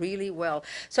things really well.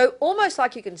 So almost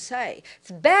like you can say, it's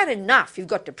bad enough you've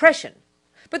got depression,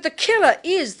 but the killer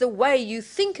is the way you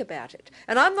think about it.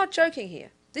 And I'm not joking here.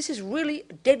 This is really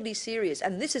deadly serious,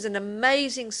 and this is an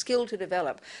amazing skill to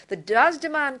develop that does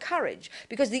demand courage,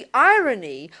 because the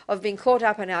irony of being caught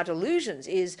up in our delusions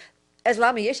is, as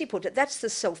Lama Yeshe put it, that's the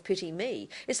self-pity me.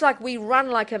 It's like we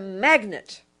run like a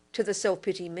magnet to the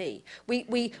self-pity me.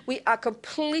 We are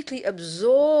completely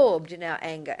absorbed in our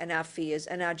anger and our fears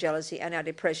and our jealousy and our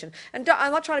depression. And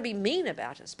I'm not trying to be mean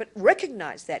about us, but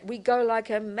recognize that. We go like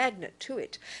a magnet to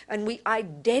it, and we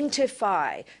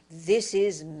identify, this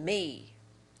is me.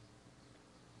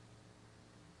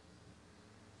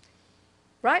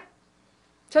 Right?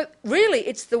 So really,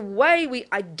 it's the way we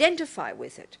identify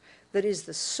with it that is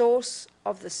the source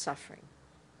of the suffering.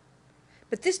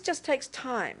 But this just takes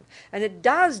time, and it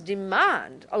does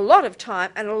demand a lot of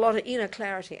time and a lot of inner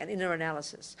clarity and inner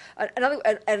analysis.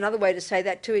 Another way to say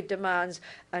that too, it demands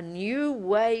a new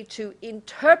way to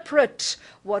interpret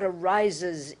what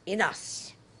arises in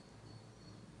us.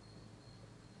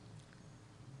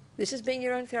 This is being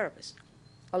your own therapist.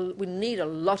 We need a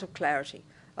lot of clarity,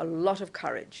 a lot of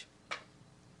courage.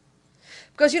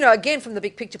 Because, again, from the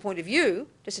big picture point of view,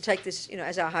 just to take this,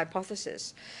 as our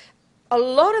hypothesis, a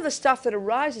lot of the stuff that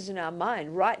arises in our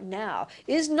mind right now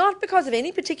is not because of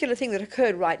any particular thing that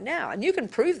occurred right now. And you can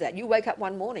prove that. You wake up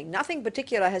one morning, nothing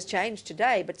particular has changed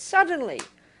today, but suddenly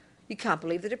you can't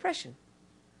believe the depression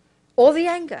or the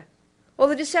anger or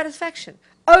the dissatisfaction.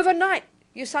 Overnight,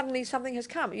 suddenly something has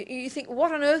come. You think,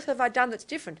 what on earth have I done that's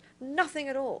different? Nothing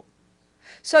at all.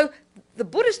 So the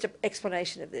Buddhist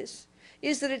explanation of this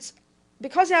is that it's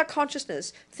because our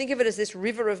consciousness, think of it as this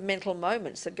river of mental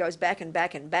moments that goes back and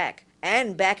back and back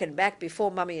and back and back before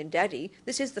mummy and daddy.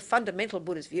 This is the fundamental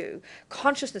Buddhist view.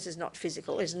 Consciousness is not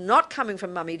physical. It's not coming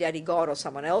from mummy, daddy, God or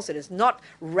someone else. It is not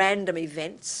random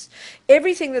events.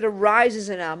 Everything that arises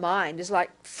in our mind is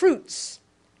like fruits,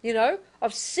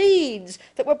 of seeds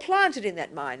that were planted in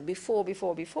that mind before.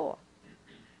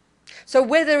 So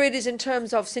whether it is in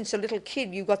terms of, since a little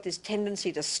kid, you've got this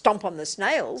tendency to stomp on the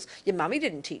snails, your mummy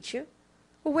didn't teach you.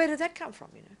 Well, where did that come from,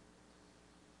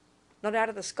 Not out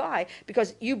of the sky,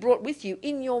 because you brought with you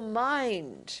in your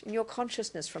mind, in your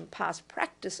consciousness from past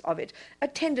practice of it, a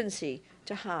tendency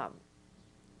to harm.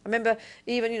 I remember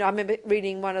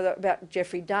reading about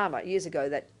Jeffrey Dahmer years ago,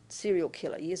 that serial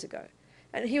killer years ago.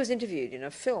 And he was interviewed in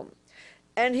a film.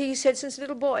 And he said since a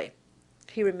little boy,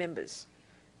 he remembers,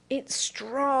 it's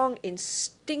strong,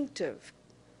 instinctive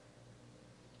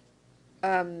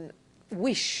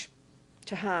wish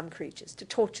to harm creatures, to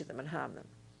torture them and harm them.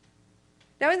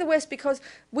 Now in the West, because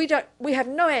we have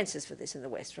no answers for this in the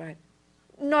West, right?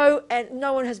 No, and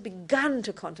no one has begun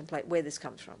to contemplate where this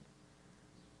comes from.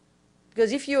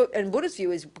 Because and Buddhist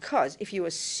view is because if you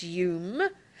assume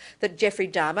that Jeffrey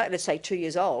Dahmer, let's say 2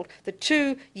 years old, the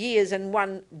 2 years and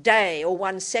 1 day or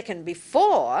 1 second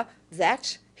before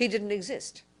that, he didn't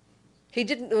exist.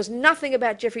 There was nothing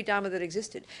about Jeffrey Dahmer that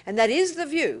existed. And that is the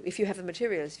view, if you have the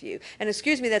materialist view. And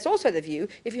excuse me, that's also the view,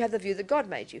 if you have the view that God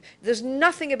made you. There's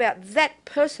nothing about that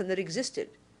person that existed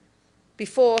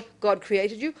before God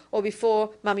created you or before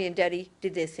mummy and daddy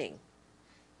did their thing.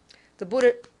 The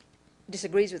Buddha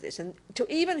disagrees with this. And to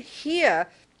even hear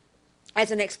as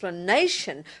an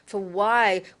explanation for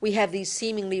why we have these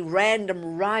seemingly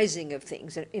random rising of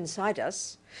things inside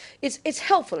us, it's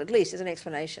helpful, at least, as an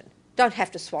explanation. Don't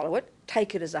have to swallow it.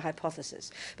 Take it as a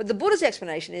hypothesis. But the Buddha's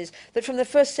explanation is that from the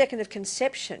first second of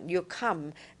conception, you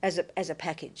come as a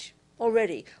package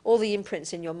already. All the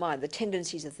imprints in your mind, the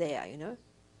tendencies are there,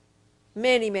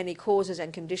 Many, many causes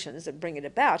and conditions that bring it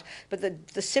about. But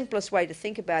the simplest way to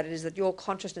think about it is that your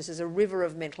consciousness is a river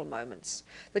of mental moments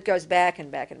that goes back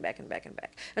and back and back and back and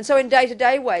back. And so in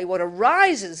day-to-day way, what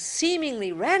arises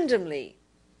seemingly randomly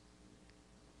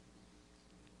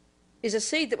is a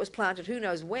seed that was planted who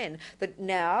knows when, that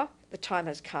now the time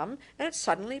has come and it's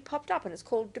suddenly popped up, and it's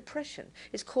called depression.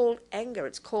 It's called anger.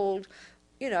 It's called,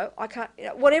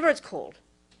 whatever it's called.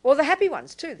 Or the happy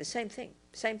ones too, the same thing.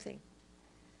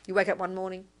 You wake up one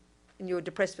morning and you're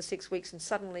depressed for 6 weeks and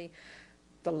suddenly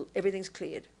everything's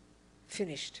cleared,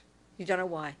 finished. You don't know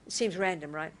why. It seems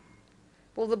random, right?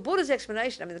 Well, the Buddha's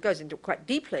explanation, it goes into quite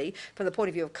deeply from the point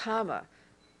of view of karma,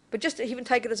 but just to even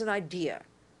take it as an idea.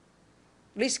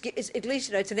 At least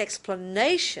you know, it's an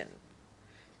explanation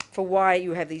for why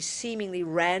you have these seemingly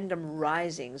random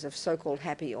risings of so-called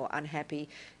happy or unhappy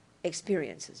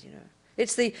experiences, you know.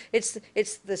 It's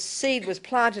the seed was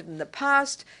planted in the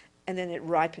past, and then it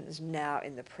ripens now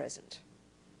in the present.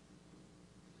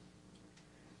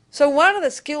 So one of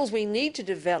the skills we need to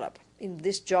develop in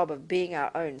this job of being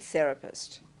our own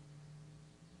therapist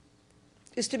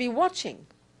is to be watching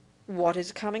what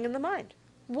is coming in the mind.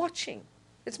 Watching.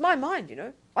 It's my mind, you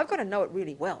know. I've got to know it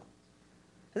really well.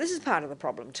 And this is part of the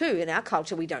problem too. In our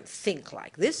culture, we don't think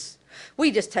like this.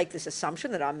 We just take this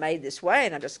assumption that I'm made this way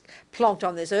and I'm just plonked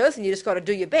on this earth and you just got to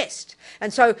do your best.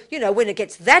 And so, you know, when it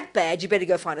gets that bad, you better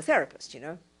go find a therapist, you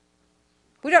know.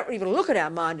 We don't even look at our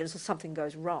mind until something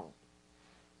goes wrong.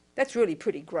 That's really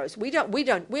pretty gross. We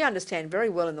understand very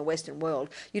well in the Western world,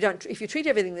 if you treat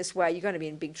everything this way, you're going to be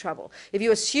in big trouble. If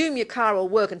you assume your car will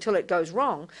work until it goes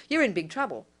wrong, you're in big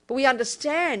trouble. But we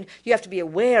understand you have to be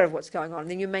aware of what's going on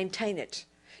and then you maintain it.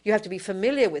 You have to be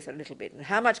familiar with it a little bit and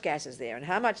how much gas is there and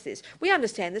how much this. We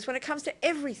understand this when it comes to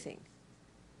everything.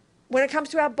 When it comes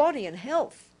to our body and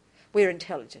health. We're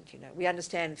intelligent, you know. We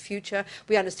understand the future.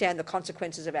 We understand the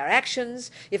consequences of our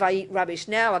actions. If I eat rubbish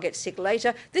now, I'll get sick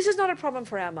later. This is not a problem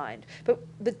for our mind. But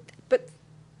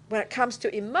when it comes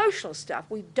to emotional stuff,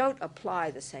 we don't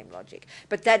apply the same logic.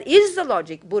 But that is the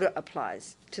logic Buddha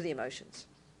applies to the emotions.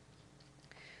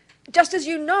 Just as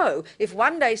you know, if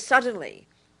one day suddenly,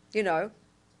 you know,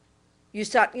 you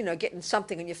start, you know, getting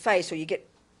something in your face or you get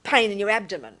pain in your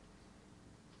abdomen,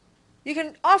 you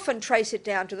can often trace it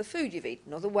down to the food you've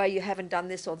eaten or the way you haven't done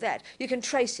this or that. You can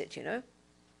trace it, you know.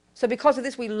 So because of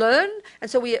this we learn, and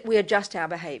so we adjust our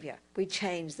behaviour. We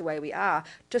change the way we are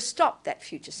to stop that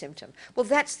future symptom. Well,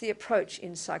 that's the approach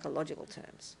in psychological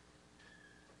terms.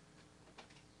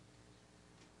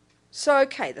 So,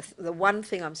 okay, the one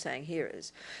thing I'm saying here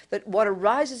is that what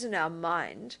arises in our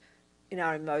mind, in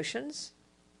our emotions,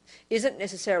 isn't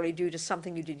necessarily due to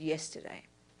something you did yesterday.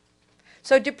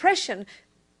 So depression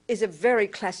is a very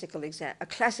classical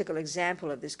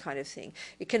example of this kind of thing.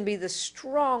 It can be the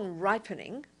strong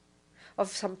ripening of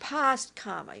some past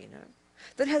karma, you know,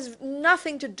 that has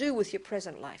nothing to do with your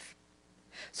present life.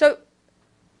 So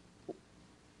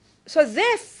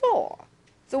therefore,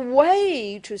 the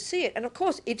way to see it, and of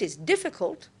course it is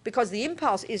difficult because the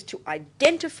impulse is to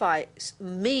identify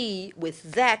me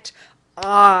with that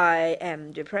I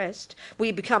am depressed.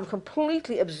 We become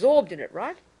completely absorbed in it,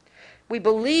 right? We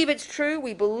believe it's true,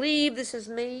 we believe this is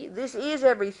me, this is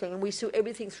everything, and we see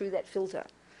everything through that filter.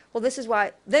 Well, this is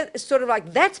why, then it's sort of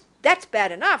like, that's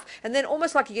bad enough, and then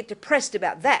almost like you get depressed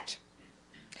about that.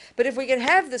 But if we can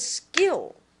have the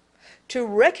skill to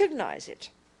recognize it,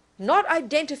 not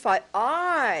identify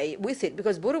I with it,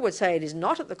 because Buddha would say it is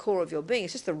not at the core of your being,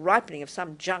 it's just the ripening of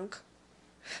some junk.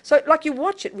 So like you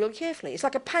watch it real carefully, it's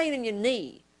like a pain in your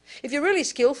knee. If you're really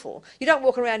skillful, you don't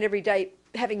walk around every day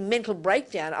having mental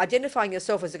breakdown, identifying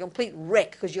yourself as a complete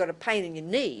wreck because you've got a pain in your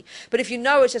knee. But if you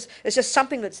know it's just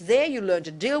something that's there, you learn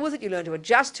to deal with it, you learn to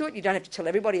adjust to it, you don't have to tell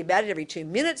everybody about it every 2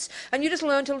 minutes, and you just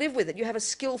learn to live with it. You have a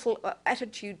skillful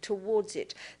attitude towards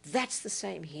it. That's the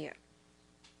same here.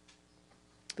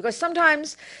 Because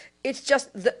sometimes it's just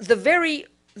the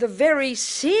very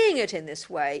seeing it in this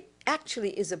way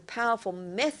actually is a powerful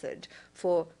method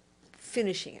for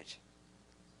finishing it.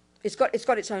 It's got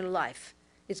its own life.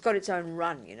 It's got its own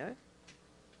run, you know.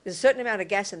 There's a certain amount of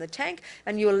gas in the tank,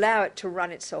 and you allow it to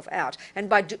run itself out. And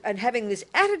having this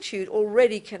attitude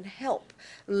already can helps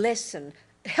lessen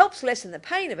the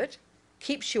pain of it,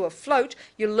 keeps you afloat.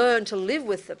 You learn to live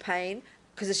with the pain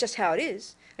because it's just how it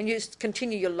is, and you just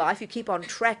continue your life. You keep on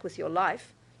track with your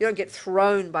life. You don't get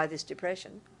thrown by this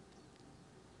depression.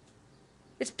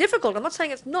 It's difficult. I'm not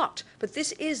saying it's not, but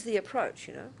this is the approach,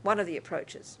 you know, one of the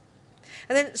approaches.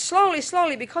 And then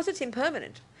slowly, because it's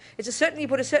impermanent, you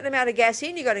put a certain amount of gas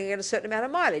in, you're going to get a certain amount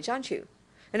of mileage, aren't you?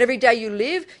 And every day you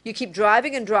live, you keep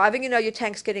driving and driving, you know your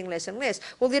tank's getting less and less.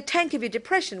 Well, the tank of your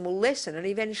depression will lessen and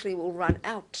eventually will run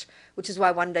out, which is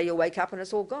why one day you'll wake up and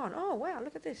it's all gone. Oh, wow,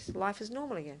 look at this. Life is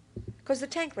normal again. Because the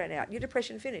tank ran out, your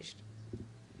depression finished.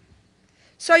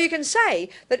 So you can say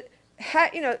that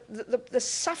the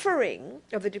suffering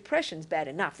of the depression is bad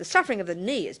enough. The suffering of the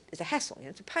knee is a hassle, you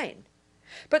know, it's a pain.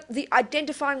 But the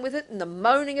identifying with it and the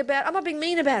moaning about it, I'm not being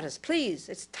mean about it, please,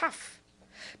 it's tough.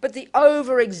 But the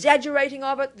over-exaggerating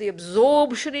of it, the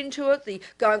absorption into it, the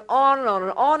going on and on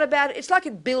and on about it, it's like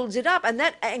it builds it up. And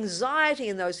that anxiety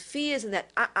and those fears and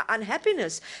that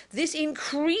unhappiness, this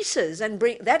increases and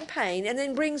brings that pain and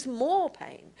then brings more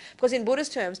pain. Because in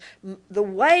Buddhist terms, the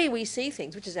way we see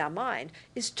things, which is our mind,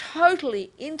 is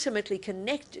totally intimately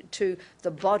connected to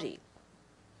the body.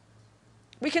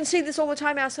 We can see this all the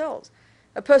time ourselves.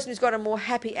 A person who's got a more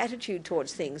happy attitude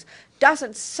towards things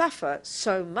doesn't suffer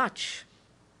so much.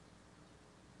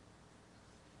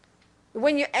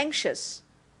 When you're anxious,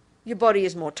 your body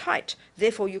is more tight,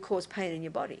 therefore you cause pain in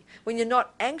your body. When you're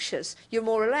not anxious, you're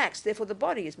more relaxed, therefore the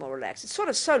body is more relaxed. It's sort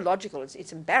of so logical,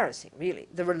 it's embarrassing, really,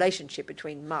 the relationship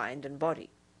between mind and body.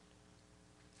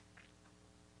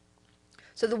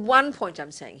 So the one point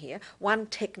I'm saying here, one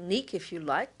technique, if you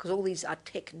like, because all these are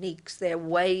techniques, they're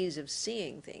ways of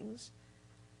seeing things,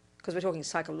 because we're talking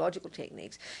psychological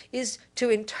techniques, is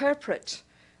to interpret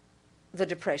the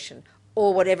depression,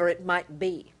 or whatever it might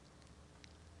be,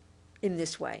 in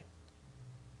this way.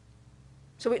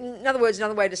 So in other words,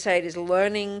 another way to say it is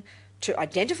learning to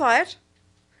identify it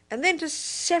and then to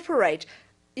separate,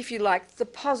 if you like, the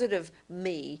positive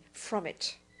me from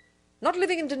it. Not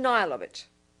living in denial of it,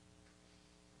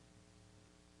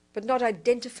 but not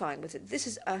identifying with it. This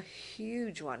is a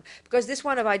huge one, because this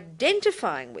one of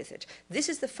identifying with it, this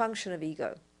is the function of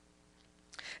ego.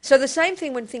 So the same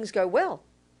thing when things go well.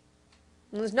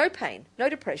 And there's no pain, no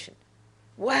depression.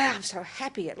 Wow, I'm so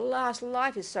happy at last,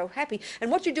 life is so happy. And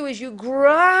what you do is you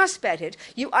grasp at it,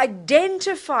 you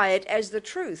identify it as the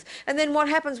truth. And then what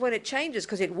happens when it changes,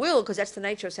 because it will, because that's the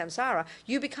nature of samsara,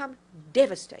 you become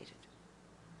devastated.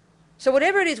 So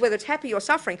whatever it is, whether it's happy or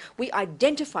suffering, we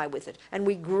identify with it and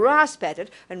we grasp at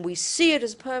it and we see it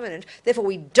as permanent. Therefore,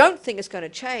 we don't think it's going to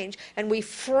change, and we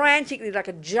frantically, like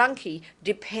a junkie,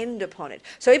 depend upon it.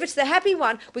 So if it's the happy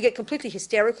one, we get completely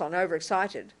hysterical and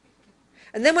overexcited.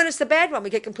 And then when it's the bad one, we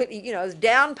get completely, the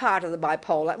down part of the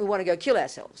bipolar, and we want to go kill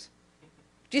ourselves.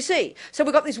 Do you see? So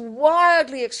we've got these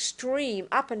wildly extreme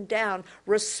up and down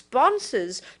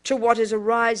responses to what is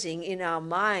arising in our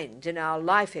mind, in our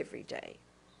life every day.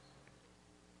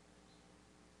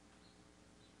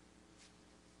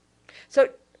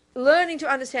 So learning to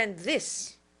understand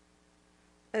this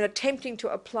and attempting to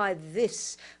apply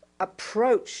this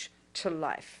approach to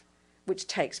life, which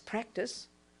takes practice,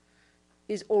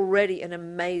 is already an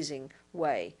amazing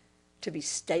way to be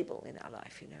stable in our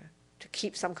life, to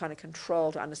keep some kind of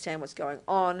control, to understand what's going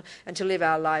on, and to live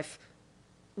our life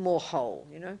more whole,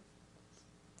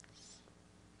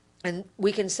 And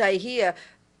we can say here,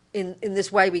 in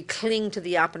this way we cling to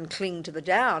the up and cling to the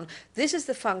down, this is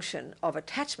the function of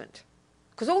attachment.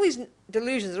 Because all these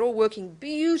delusions are all working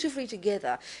beautifully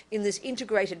together in this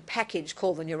integrated package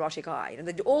called the neurotic eye. And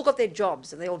they've all got their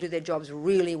jobs, and they all do their jobs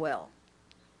really well.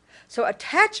 So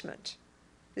attachment,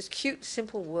 this cute,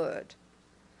 simple word,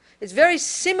 is very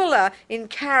similar in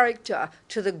character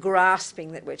to the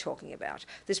grasping that we're talking about,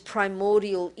 this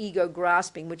primordial ego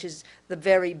grasping, which is the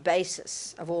very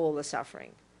basis of all the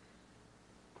suffering.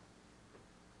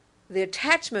 The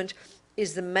attachment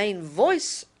is the main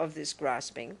voice of this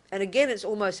grasping, and again it's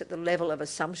almost at the level of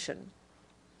assumption.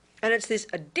 And it's this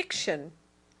addiction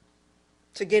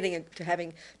to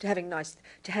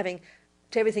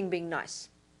everything being nice.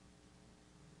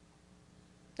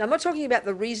 Now, I'm not talking about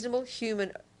the reasonable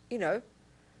human,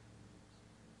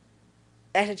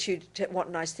 attitude to want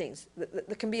nice things.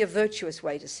 There can be a virtuous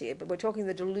way to see it, but we're talking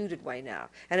the deluded way now.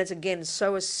 And it's, again,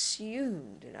 so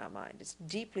assumed in our mind. It's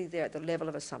deeply there at the level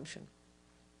of assumption.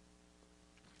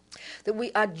 That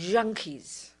we are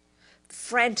junkies,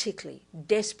 frantically,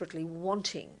 desperately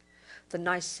wanting the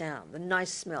nice sound, the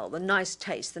nice smell, the nice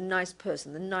taste, the nice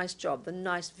person, the nice job, the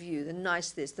nice view, the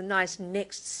nice this, the nice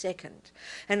next second.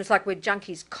 And it's like we're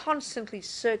junkies constantly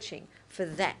searching for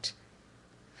that.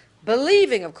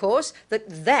 Believing, of course,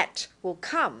 that that will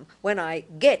come when I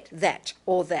get that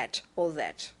or that or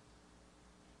that.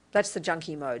 That's the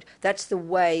junkie mode. That's the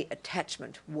way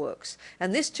attachment works.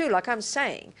 And this too, like I'm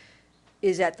saying,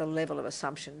 is at the level of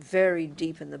assumption, very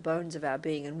deep in the bones of our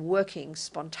being and working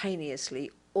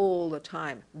spontaneously all the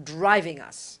time, driving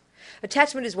us.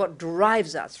 Attachment is what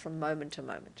drives us from moment to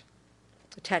moment.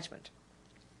 Attachment.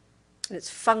 And its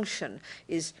function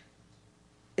is,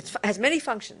 it has many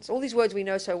functions, all these words we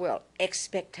know so well.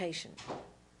 Expectation.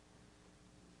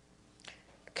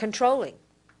 Controlling.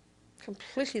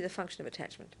 Completely the function of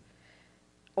attachment.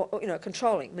 Or,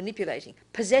 controlling, manipulating.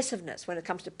 Possessiveness when it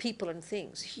comes to people and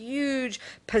things. Huge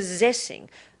possessing.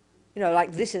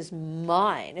 Like this is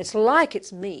mine. It's like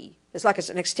it's me. It's like it's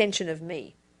an extension of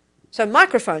me. So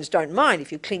microphones don't mind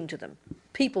if you cling to them.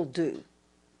 People do.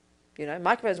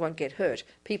 Microphones won't get hurt.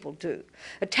 People do.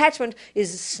 Attachment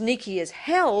is sneaky as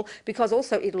hell because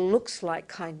also it looks like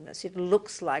kindness. It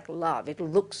looks like love. It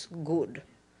looks good.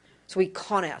 So we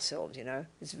con ourselves,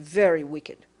 It's very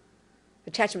wicked.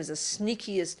 Attachment is the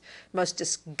sneakiest, most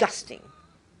disgusting,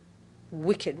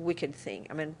 wicked thing.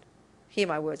 I mean, hear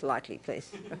my words lightly,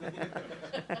 please.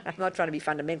 I'm not trying to be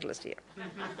fundamentalist here.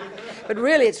 But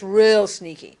really it's real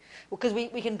sneaky, because we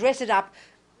can dress it up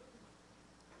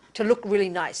to look really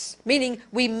nice, meaning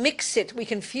we mix it, we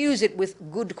confuse it with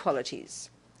good qualities.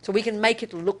 So we can make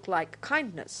it look like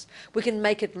kindness. We can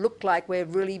make it look like we're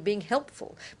really being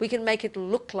helpful. We can make it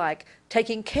look like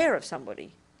taking care of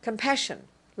somebody, compassion,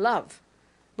 love.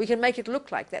 We can make it look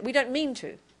like that. We don't mean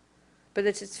to, but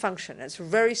it's its function. It's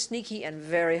very sneaky and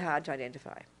very hard to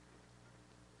identify.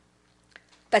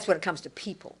 That's when it comes to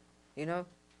people, you know.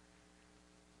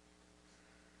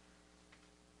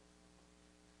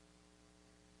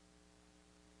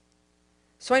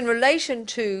 So in relation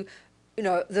to, you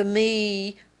know, the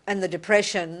me and the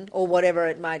depression or whatever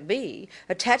it might be,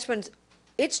 attachment,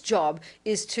 its job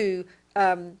is to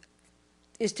have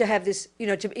this, you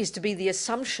know, is to be the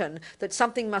assumption that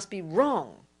something must be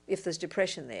wrong if there's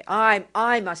depression there.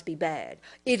 I must be bad.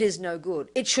 It is no good.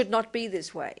 It should not be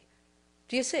this way.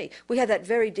 Do you see? We have that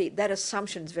very deep, that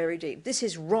assumption's very deep. This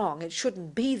is wrong. It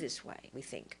shouldn't be this way, we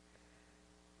think.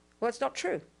 Well, it's not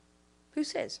true. Who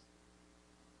says?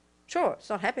 Sure, it's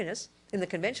not happiness in the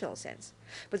conventional sense.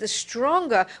 But the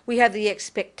stronger we have the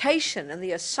expectation and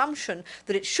the assumption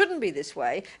that it shouldn't be this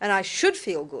way and I should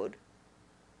feel good,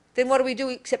 then what do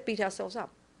except beat ourselves up?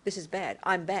 This is bad.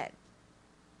 I'm bad.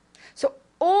 So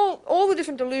all the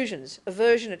different delusions,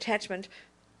 aversion, attachment,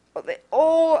 they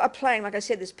all are playing, like I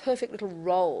said, this perfect little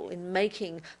role in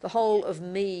making the whole of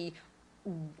me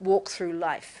walk through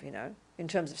life, you know, in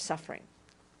terms of suffering.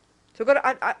 So we've got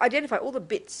to identify all the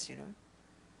bits, you know.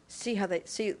 See how they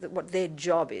see what their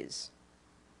job is.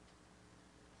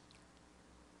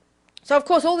 So of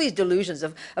course all these delusions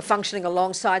are functioning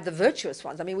alongside the virtuous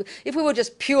ones. I mean, if we were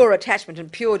just pure attachment and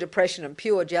pure depression and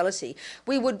pure jealousy,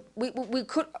 we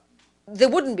could, there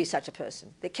wouldn't be such a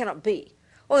person. There cannot be.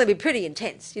 Or they'd be pretty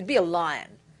intense. You'd be a lion.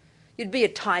 You'd be a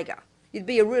tiger. You'd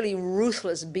be a really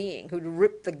ruthless being who'd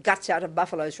rip the guts out of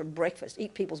buffaloes for breakfast,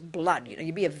 eat people's blood. You know,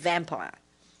 you'd be a vampire.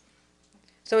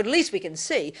 So at least we can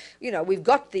see, you know, we've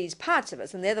got these parts of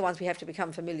us, and they're the ones we have to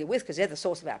become familiar with because they're the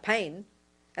source of our pain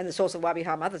and the source of why we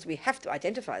harm others. We have to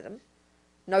identify them,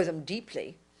 know them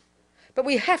deeply. But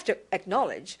we have to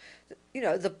acknowledge, you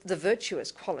know, the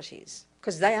virtuous qualities,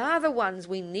 because they are the ones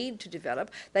we need to develop.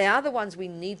 They are the ones we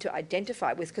need to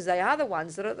identify with, because they are the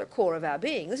ones that are at the core of our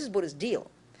being. This is Buddha's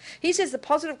deal. He says the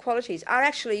positive qualities are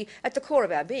actually at the core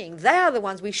of our being. They are the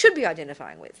ones we should be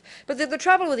identifying with. But the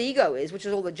trouble with ego is, which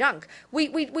is all the junk, we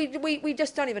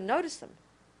just don't even notice them.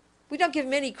 We don't give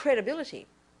them any credibility.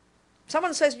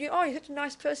 Someone says, oh, you're such a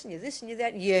nice person, you're this and you're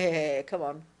that. Yeah, come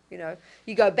on. You know,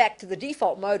 you go back to the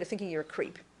default mode of thinking you're a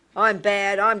creep. I'm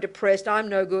bad, I'm depressed, I'm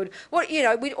no good. Well, you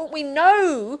know, we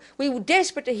know, we're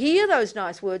desperate to hear those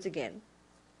nice words again.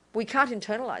 We can't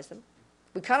internalize them.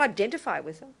 We can't identify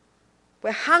with them.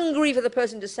 We're hungry for the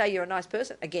person to say you're a nice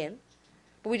person again,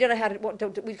 but we don't know how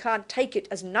to, we can't take it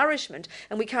as nourishment,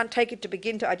 and we can't take it to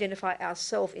begin to identify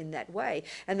ourselves in that way.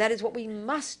 And that is what we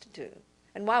must do.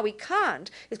 And why we can't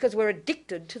is because we're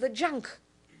addicted to the junk.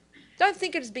 Don't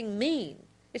think it as being mean.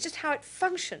 It's just how it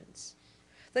functions.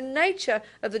 The nature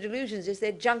of the delusions is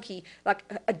they're junky, like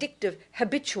addictive,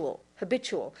 habitual.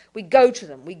 We go to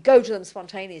them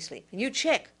spontaneously. And you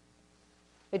check.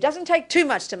 It doesn't take too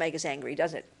much to make us angry,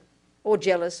 does it? Or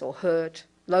jealous, or hurt,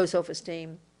 low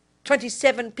self-esteem.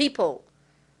 27 people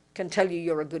can tell you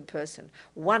you're a good person.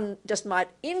 One just might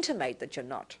intimate that you're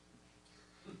not.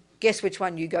 Guess which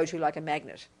one you go to like a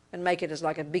magnet and make it as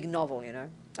like a big novel, you know.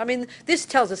 I mean, this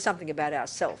tells us something about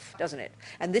ourselves, doesn't it?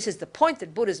 And this is the point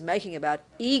that Buddha's making about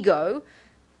ego,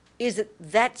 is that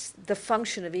that's the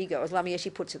function of ego, as Lama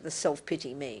Yeshe puts it, the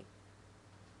self-pity me.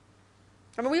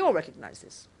 I mean, we all recognize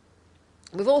this.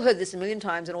 We've all heard this a million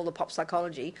times in all the pop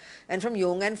psychology, and from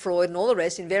Jung and Freud and all the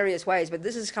rest in various ways, but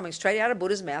this is coming straight out of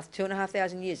Buddha's mouth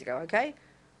 2,500 years ago, okay?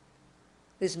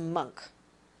 This monk.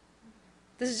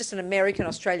 This is just an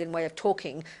American-Australian way of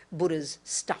talking Buddha's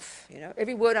stuff, you know.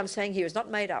 Every word I'm saying here is not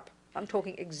made up. I'm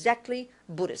talking exactly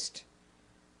Buddhist,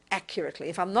 accurately.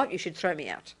 If I'm not, you should throw me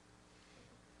out.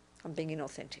 I'm being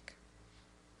inauthentic.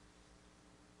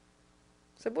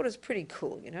 So Buddha's pretty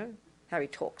cool, you know, how he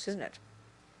talks, isn't it?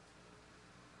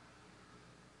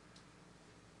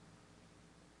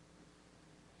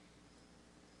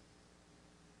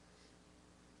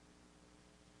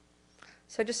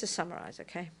 So just to summarize,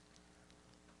 okay?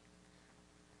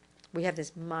 We have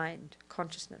this mind,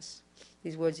 consciousness.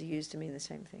 These words are used to mean the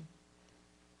same thing.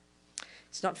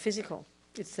 It's not physical.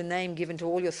 It's the name given to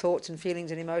all your thoughts and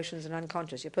feelings and emotions and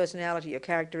unconscious, your personality, your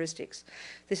characteristics.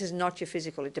 This is not your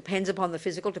physical. It depends upon the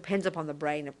physical, depends upon the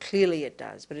brain. Clearly it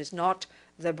does, but it's not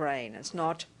the brain. It's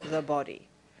not the body.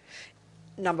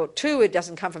 Number two, it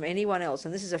doesn't come from anyone else,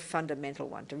 and this is a fundamental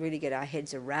one to really get our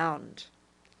heads around.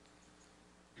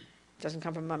 It doesn't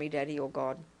come from mummy, daddy, or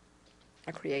God,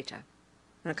 a creator.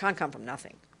 And it can't come from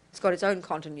nothing. It's got its own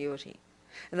continuity.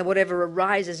 And then whatever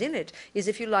arises in it is,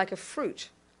 if you like, a fruit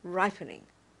ripening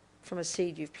from a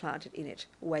seed you've planted in it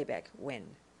way back when.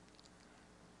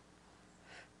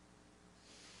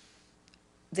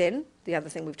 Then, the other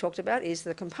thing we've talked about is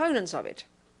the components of it.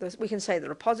 We can say there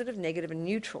are positive, negative, and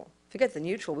neutral. Forget the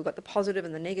neutral, we've got the positive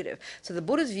and the negative. So the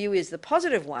Buddha's view is the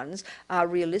positive ones are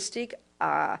realistic,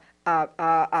 are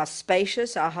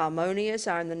spacious, are harmonious,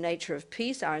 are in the nature of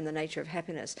peace, are in the nature of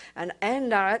happiness, and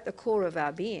are at the core of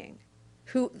our being.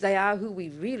 They are who we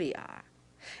really are.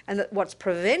 And that what's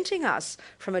preventing us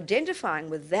from identifying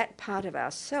with that part of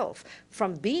ourself,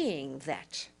 from being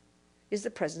that, is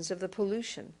the presence of the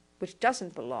pollution, which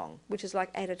doesn't belong, which is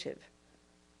like additive.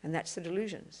 And that's the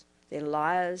delusions. They're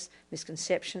liars,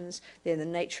 misconceptions, they're in the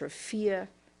nature of fear,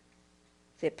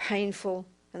 they're painful,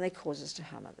 and they cause us to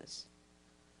harm others.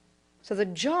 So the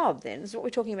job then, this is what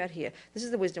we're talking about here, this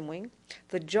is the wisdom wing,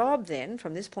 the job then,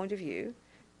 from this point of view,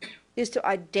 is to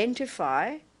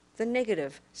identify the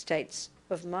negative states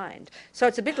of mind. So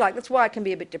it's a bit like, that's why it can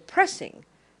be a bit depressing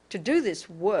to do this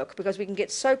work, because we can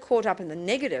get so caught up in the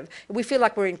negative, we feel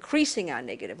like we're increasing our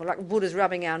negative, or like Buddha's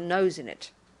rubbing our nose in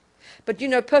it. But you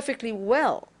know perfectly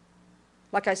well,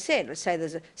 like I said, let's say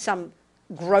there's some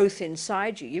growth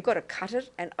inside you, you've got to cut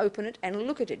it and open it and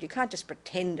look at it. You can't just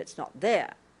pretend it's not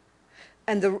there.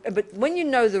 But when you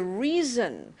know the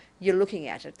reason you're looking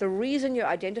at it, the reason you're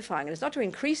identifying it, it's not to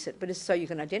increase it, but it's so you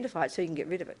can identify it, so you can get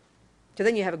rid of it. So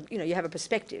then you have a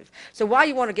perspective. So why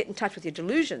you want to get in touch with your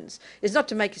delusions is not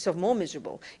to make yourself more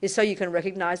miserable, is so you can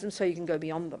recognize them, so you can go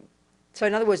beyond them. So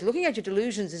in other words, looking at your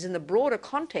delusions is in the broader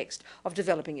context of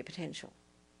developing your potential.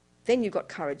 Then you've got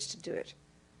courage to do it.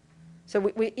 So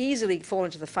we easily fall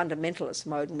into the fundamentalist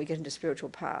mode when we get into spiritual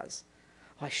paths.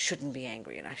 I shouldn't be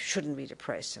angry, and I shouldn't be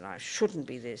depressed, and I shouldn't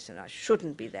be this, and I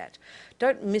shouldn't be that.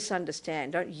 Don't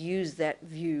misunderstand. Don't use that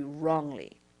view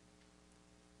wrongly.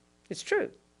 It's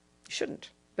true. You shouldn't.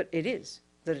 But it is,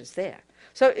 that it's there.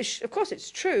 So, of course,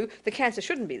 it's true the cancer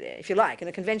shouldn't be there, if you like, in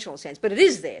a conventional sense. But it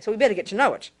is there, so we better get to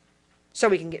know it, so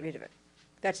we can get rid of it.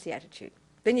 That's the attitude.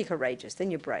 Then you're courageous.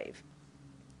 Then you're brave.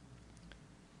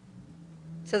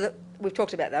 So we've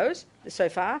talked about those so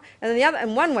far. And then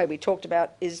and one way we talked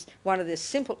about is one of the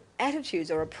simple attitudes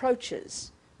or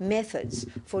approaches, methods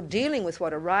for dealing with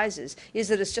what arises, is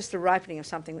that it's just the ripening of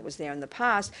something that was there in the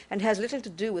past and has little to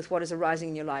do with what is arising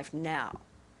in your life now.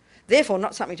 Therefore,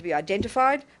 not something to be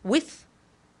identified with,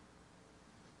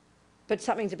 but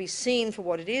something to be seen for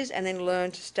what it is, and then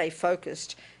learn to stay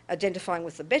focused, identifying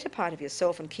with the better part of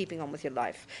yourself and keeping on with your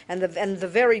life. And the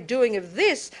very doing of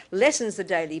this lessens the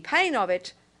daily pain of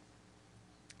it,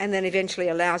 and then eventually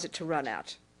allows it to run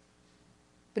out.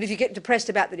 But if you get depressed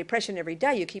about the depression every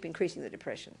day, you keep increasing the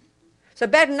depression. So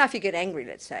bad enough you get angry,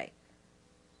 let's say.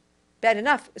 Bad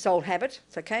enough, it's old habit,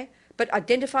 it's okay. But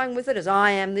identifying with it as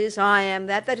I am this, I am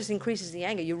that, that just increases the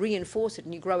anger. You reinforce it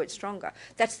and you grow it stronger.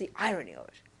 That's the irony of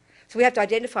it. So we have to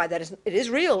identify that as, it is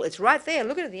real, it's right there.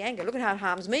 Look at it, the anger. Look at how it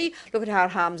harms me, look at how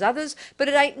it harms others, but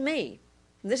it ain't me.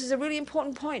 And this is a really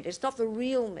important point. It's not the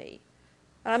real me.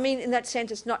 And I mean, in that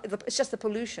sense, it's just the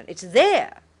pollution. It's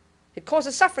there. It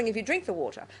causes suffering if you drink the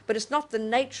water, but it's not the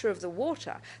nature of the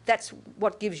water. That's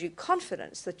what gives you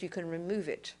confidence that you can remove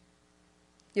it.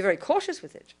 You're very cautious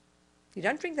with it. You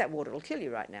don't drink that water, it'll kill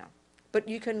you right now. But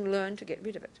you can learn to get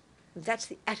rid of it. And that's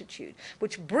the attitude,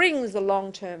 which brings the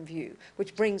long-term view,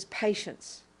 which brings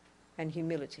patience and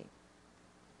humility.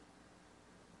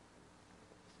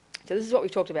 So this is what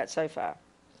we've talked about so far.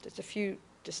 Just a few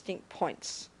distinct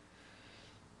points.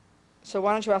 So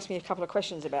why don't you ask me a couple of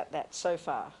questions about that so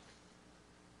far?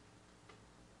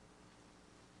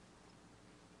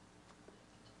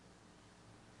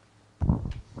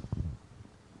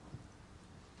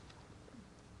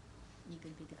 You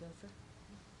could be the gopher.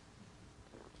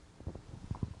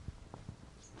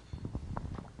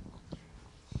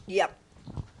 Yep.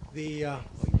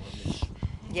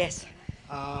 Yes.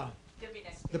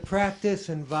 The practice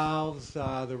involves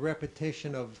the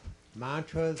repetition of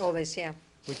mantras, All this, yeah.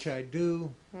 which I do,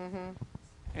 Mm-hmm.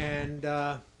 and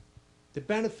the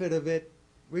benefit of it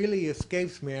really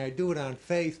escapes me. I do it on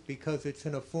faith because it's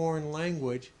in a foreign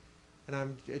language,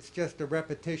 and it's just a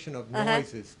repetition of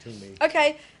noises to me,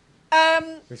 Okay.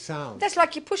 or sounds. That's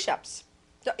like your push-ups.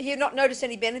 You've not noticed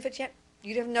any benefit yet?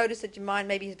 You haven't noticed that your mind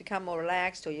maybe has become more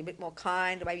relaxed, or you're a bit more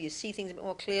kind, or maybe you see things a bit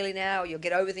more clearly now, or you'll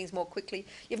get over things more quickly.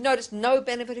 You've noticed no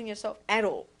benefit in yourself at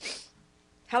all.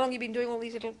 How long have you been doing all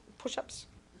these little push-ups?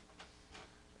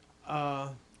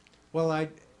 Well,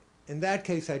 in that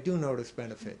case, I do notice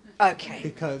benefit Okay.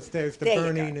 because there's the There you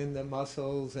burning go. in the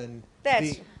muscles and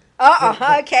That's...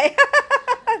 Okay.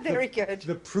 Very good.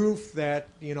 The proof that,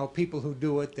 people who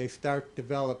do it, they start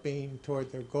developing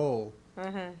toward their goal.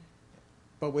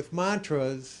 But with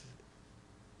mantras,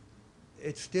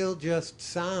 it's still just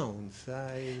sounds.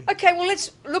 Okay, well,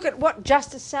 let's look at what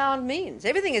just a sound means.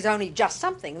 Everything is only just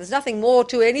something. There's nothing more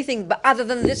to anything but other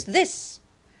than this,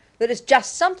 that it's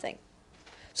just something.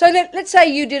 So let's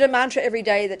say you did a mantra every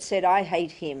day that said, I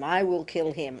hate him, I will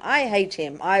kill him, I hate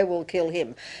him, I will kill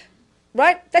him.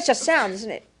 Right? That's just sound,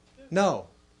 isn't it? No.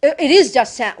 It is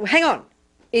just sound. Hang on.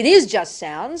 It is just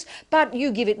sounds, but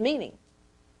you give it meaning.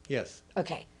 Yes.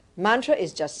 Okay. Mantra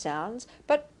is just sounds,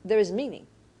 but there is meaning.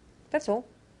 That's all.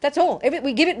 That's all.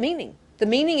 We give it meaning. The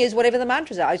meaning is whatever the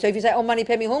mantras are. So if you say, Om Mani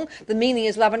Padme Hum, the meaning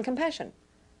is love and compassion.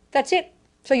 That's it.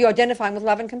 So you're identifying with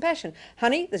love and compassion.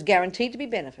 Honey, there's guaranteed to be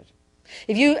benefit.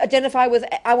 If you identify with,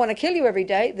 I want to kill you every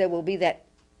day, there will be that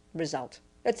result.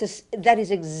 That is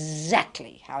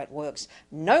exactly how it works.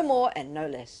 No more and no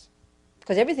less.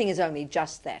 Because everything is only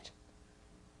just that.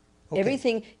 Okay.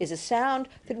 Everything is a sound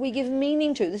that we give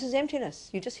meaning to. This is emptiness.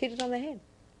 You just hit it on the head.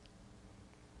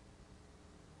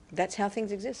 That's how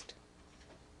things exist.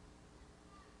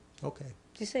 Okay.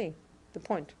 Do you see the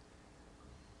point?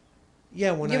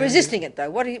 Yeah, when You're resisting it,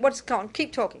 though. What's going on?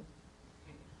 Keep talking.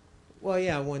 Well,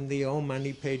 yeah, when the Om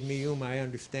Mani Padme Hum, I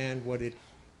understand what it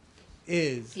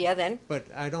is. Yeah, then? But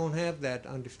I don't have that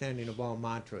understanding of all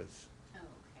mantras.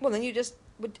 Well, then you just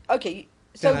would. Okay.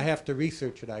 Then So I have to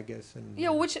research it, I guess. And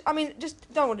yeah,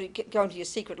 just don't want to go into your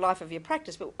secret life of your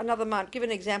practice, but another mantra. Give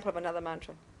an example of another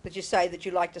mantra that you say that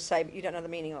you like to say, but you don't know the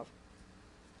meaning of.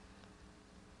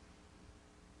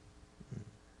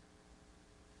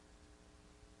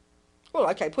 Well,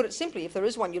 okay, put it simply. If there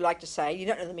is one you like to say, you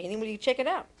don't know the meaning, well, you check it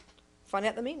out. Find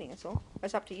out the meaning, that's all.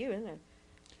 That's up to you, isn't it?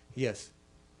 Yes.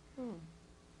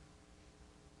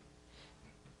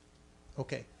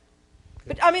 Okay.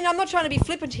 But, I'm not trying to be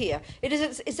flippant here.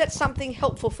 Is that something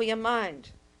helpful for your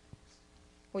mind?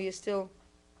 Or you're still...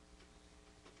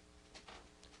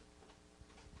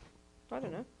 I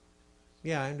don't know.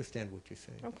 Yeah, I understand what you're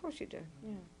saying. Of course you do,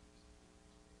 yeah.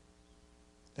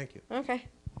 Thank you. Okay.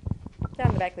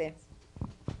 Down the back there.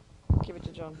 Give it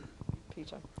to John.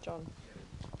 Peter. John.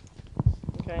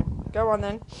 Okay. Go on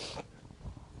then.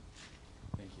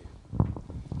 Thank you.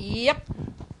 Yep.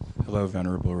 Hello,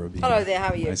 Venerable Robina. Hello there, how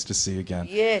are you? Nice to see you again.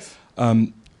 Yes.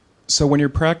 So when you're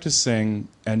practicing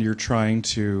and you're trying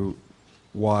to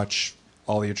watch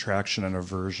all the attraction and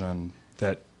aversion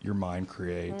that your mind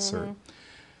creates, or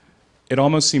it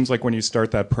almost seems like when you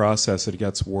start that process, it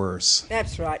gets worse.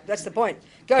 That's right. That's the point.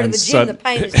 Go to And the gym, the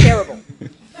pain is terrible.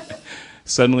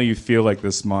 Suddenly you feel like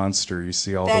this monster. You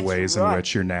see all That's the ways right. in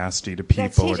which you're nasty to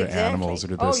That's people it, or to exactly. animals or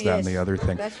to Oh, this, that, and the yes. other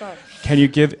thing. That's right. Can you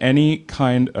give any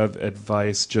kind of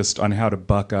advice just on how to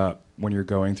buck up when you're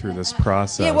going through this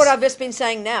process? Yeah, what I've just been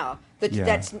saying now. That Yeah.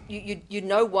 that's you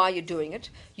know why you're doing it.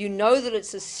 You know that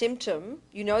it's a symptom.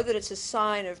 You know that it's a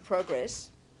sign of progress.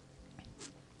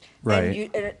 Right.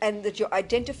 And that you're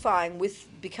identifying with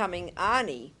becoming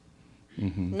Ani,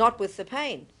 not with the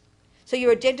pain. So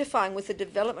you're identifying with the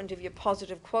development of your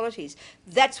positive qualities.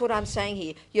 That's what I'm saying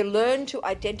here. You learn to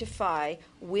identify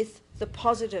with the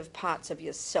positive parts of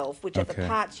yourself, which are the Okay.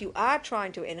 parts you are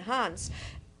trying to enhance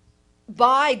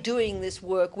by doing this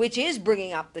work, which is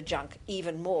bringing up the junk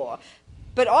even more.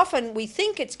 But often we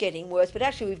think it's getting worse, but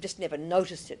actually we've just never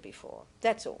noticed it before.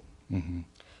 That's all.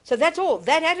 So that's all.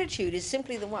 That attitude is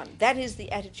simply the one. That is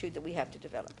the attitude that we have to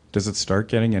develop. Does it start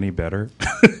getting any better?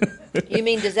 You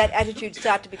mean, does that attitude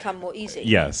start to become more easy?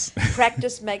 Yes.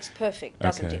 Practice makes perfect,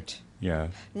 doesn't Okay. it? Yeah.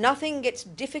 Nothing gets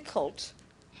difficult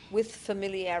with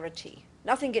familiarity.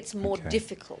 Nothing gets more Okay.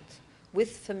 difficult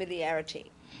with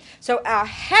familiarity. So our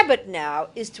habit now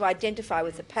is to identify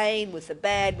with the pain, with the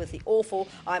bad, with the awful.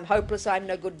 I'm hopeless, I'm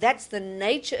no good. That's the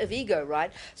nature of ego,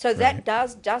 right? So that Right.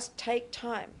 does just take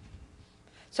time.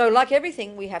 So like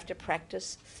everything, we have to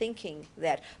practice thinking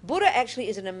that. Buddha actually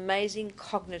is an amazing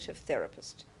cognitive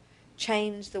therapist.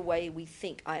 Change the way we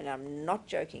think. And I'm not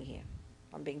joking here.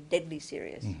 I'm being deadly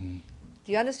serious.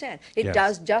 Do you understand? It Yes.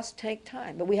 does just take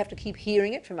time. But we have to keep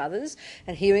hearing it from others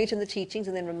and hearing it in the teachings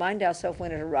and then remind ourselves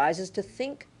when it arises to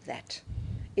think that.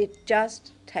 It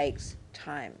just takes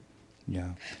time.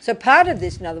 Yeah. So part of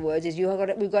this, in other words, is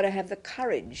we've got to have the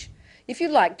courage, if you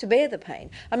like, to bear the pain.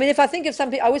 I mean, if I think of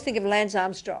some people, I always think of Lance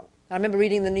Armstrong. I remember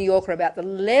reading in the New Yorker about the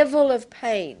level of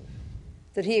pain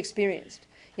that he experienced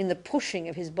in the pushing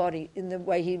of his body, in the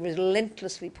way he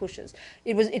relentlessly pushes.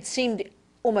 It seemed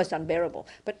almost unbearable.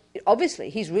 But obviously,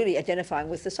 he's really identifying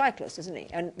with the cyclist, isn't he?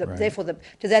 And Right. therefore,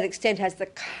 to that extent, has the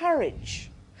courage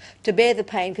to bear the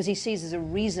pain because he sees there's a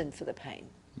reason for the pain.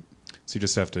 So you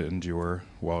just have to endure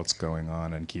while it's going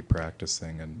on and keep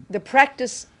practicing. And The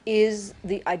practice is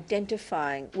the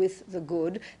identifying with the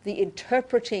good, the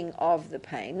interpreting of the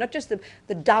pain, not just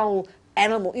the dull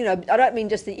animal, I don't mean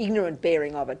just the ignorant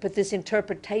bearing of it, but this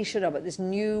interpretation of it, this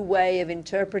new way of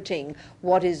interpreting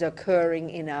what is occurring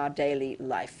in our daily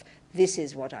life. This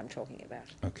is what I'm talking about.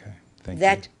 okay, thank you.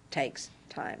 That takes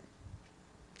time.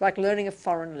 It's like learning a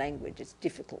foreign language. It's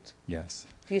difficult. Yes,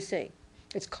 You see,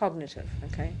 it's cognitive,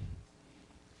 okay?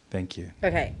 thank you.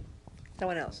 Okay,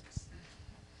 someone else.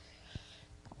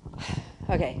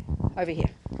 Okay, over here.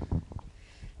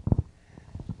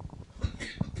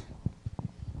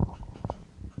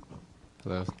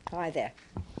 Hello. Hi there.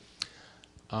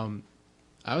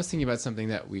 I was thinking about something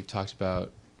that you've talked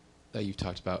about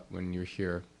when you were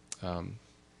here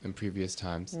in previous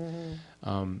times.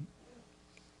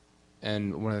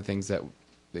 And one of the things that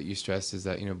you stressed is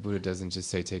that, Buddha doesn't just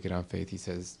say take it on faith. He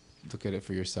says look at it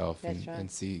for yourself and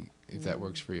see if that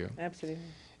works for you. Absolutely.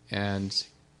 And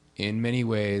in many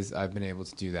ways, I've been able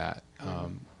to do that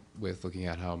with looking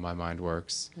at how my mind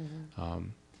works.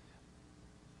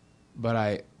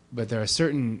 But there are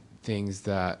certain things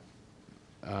that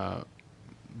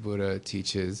Buddha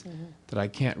teaches that I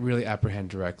can't really apprehend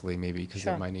directly, maybe because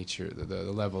Sure. of my nature, the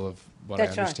level of what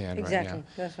That's I understand right. right Exactly. now.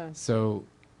 That's right. So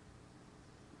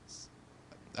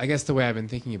I guess the way I've been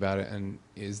thinking about it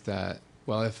is that,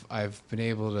 well, if I've been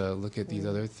able to look at these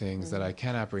other things that I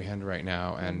can apprehend right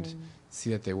now and see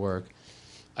that they work,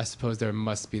 I suppose there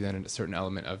must be then a certain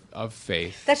element of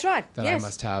faith That's right. that Yes. I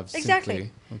must have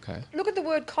Exactly. simply. Okay. Look at the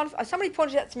word somebody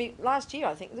pointed out to me last year,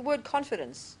 I think, the word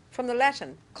confidence from the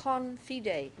Latin,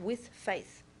 confide, with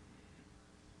faith.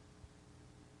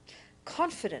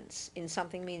 Confidence in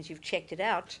something means you've checked it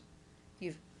out,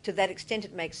 to that extent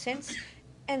it makes sense,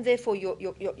 and therefore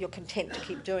you're content to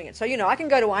keep doing it. So, I can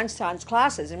go to Einstein's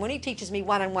classes, and when he teaches me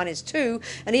 1 and 1 is 2,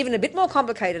 and even a bit more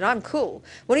complicated, I'm cool.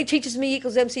 When he teaches me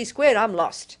equals MC squared, I'm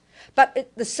lost. But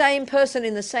the same person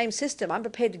in the same system, I'm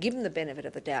prepared to give him the benefit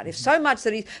of the doubt. If so much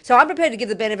that so I'm prepared to give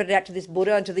the benefit of the doubt to this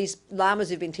Buddha and to these lamas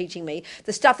who've been teaching me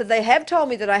the stuff that they have told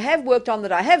me, that I have worked on,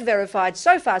 that I have verified.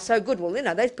 So far, so good. Well,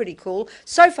 that's pretty cool.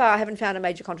 So far, I haven't found a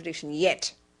major contradiction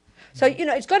yet. So,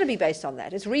 it's got to be based on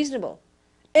that. It's reasonable.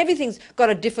 Everything's got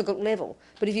a difficult level.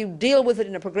 But if you deal with it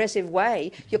in a progressive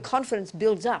way, your confidence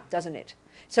builds up, doesn't it?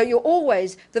 So you're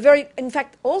always, in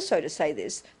fact, also to say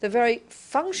this, the very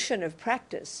function of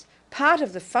practice, part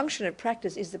of the function of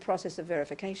practice is the process of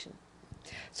verification.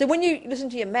 So when you listen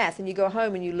to your math and you go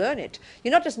home and you learn it,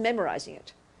 you're not just memorizing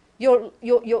it.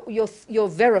 You're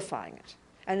verifying it.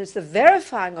 And it's the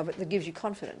verifying of it that gives you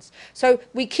confidence. So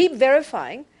we keep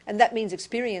verifying, and that means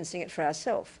experiencing it for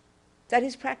ourselves. That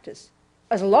is practice.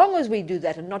 As long as we do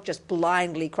that and not just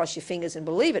blindly cross your fingers and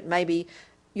believe it, maybe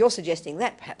you're suggesting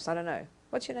that, perhaps, I don't know.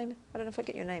 What's your name? I don't know if I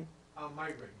get your name.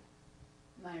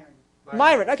 Myron.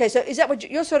 Myron. Okay, so is that what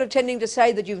you're sort of tending to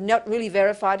say, that you've not really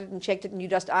verified it and checked it and you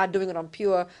just are doing it on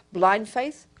pure blind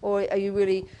faith? Or are you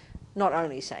really not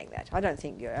only saying that? I don't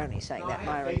think you're only saying that,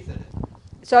 Myron. Faith in it.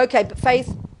 So, okay, but faith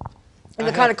and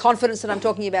the I kind have- of confidence that I'm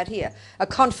talking about here, a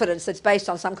confidence that's based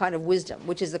on some kind of wisdom,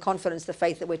 which is the confidence, the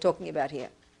faith that we're talking about here.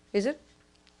 Is it?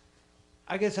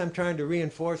 I guess I'm trying to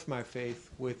reinforce my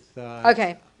faith with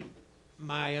Okay.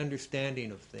 my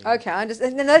understanding of things. Okay, I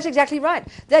understand. And that's exactly right.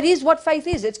 That is what faith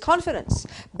is. It's confidence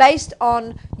based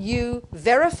on you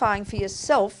verifying for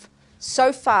yourself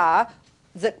so far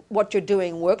that what you're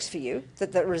doing works for you,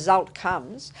 that the result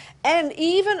comes. And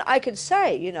even, I could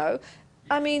say,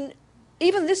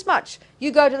 even this much.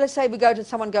 Let's say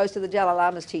someone goes to the Dalai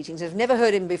Lama's teachings, has never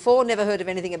heard him before, never heard of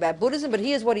anything about Buddhism, but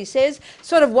hears what he says,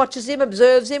 sort of watches him,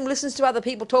 observes him, listens to other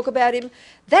people talk about him.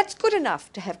 That's good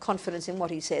enough to have confidence in what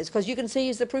he says, because you can see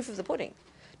he's the proof of the pudding,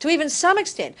 to even some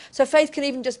extent. So faith can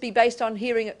even just be based on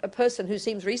hearing a person who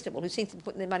seems reasonable, who seems to be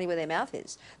putting their money where their mouth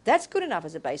is. That's good enough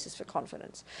as a basis for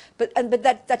confidence. But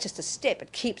that's just a step.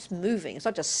 It keeps moving. It's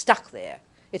not just stuck there.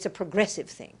 It's a progressive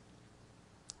thing.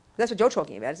 That's what you're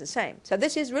talking about. It's the same. So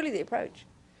this is really the approach.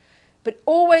 But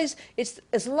always, it's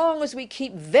as long as we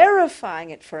keep verifying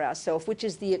it for ourselves, which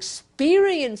is the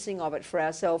experiencing of it for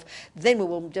ourselves, then we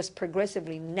will just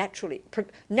progressively, naturally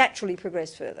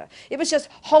progress further. If it's just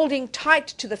holding tight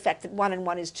to the fact that 1 and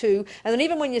 1 is 2, and then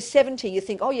even when you're 70, you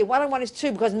think, oh yeah, 1 and 1 is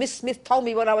 2 because Miss Smith told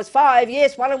me when I was 5,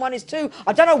 yes, 1 and 1 is 2.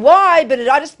 I don't know why, but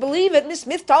I just believe it. Miss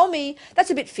Smith told me.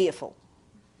 That's a bit fearful.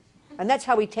 And that's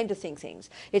how we tend to think things.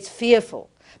 It's fearful.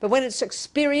 But when it's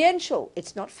experiential,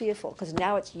 it's not fearful, because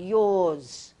now it's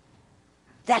yours.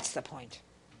 That's the point,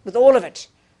 with all of it.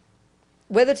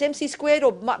 Whether it's MC squared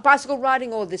or bicycle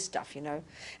riding or this stuff,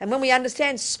 And when we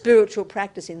understand spiritual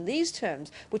practice in these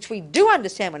terms, which we do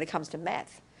understand when it comes to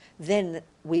math, then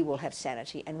we will have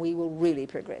sanity and we will really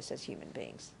progress as human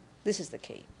beings. This is the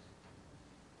key.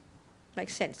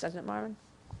 Makes sense, doesn't it, Myron?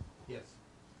 Yes.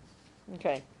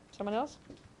 Okay. Someone else?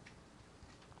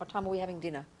 What time are we having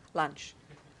dinner? Lunch?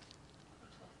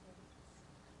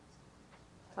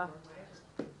 Huh?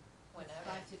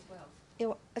 Yeah,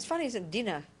 well, it's funny, isn't it?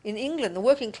 Dinner. In England, the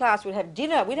working class would have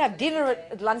dinner. We'd have dinner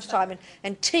at lunchtime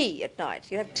and tea at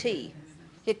night. You'd have tea.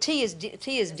 Yeah, tea is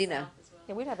dinner.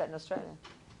 Yeah, we'd have that in Australia.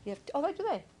 You have oh, do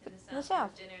they? In the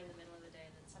south? Dinner in the middle of the day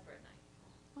and then supper at night.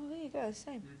 Oh, there you go, the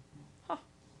same. Huh.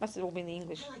 Must have all been the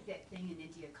English. I like that thing in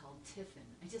India called tiffin.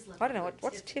 I just love I don't know, the word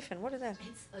what's tiffin? What is that?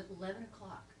 It's 11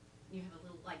 o'clock. You have a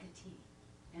little, like a tea.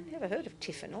 And I've never heard of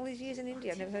tiffin. All these years in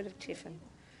India, I've never heard of tiffin.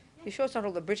 You sure it's not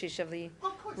all the British of the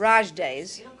Well, of course. Raj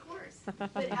days? Yeah, of course.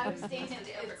 But I was staying at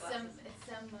some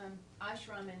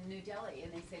ashram in New Delhi,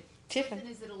 and they said, Tiffin.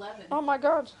 tiffin is at 11. Oh my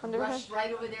God, I've never heard. Rushed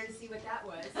right over there to see what that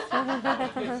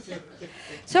was.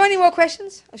 So any more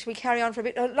questions? Or should we carry on for a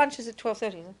bit? Lunch is at 12:30,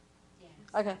 isn't it?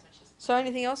 Yeah. Okay. So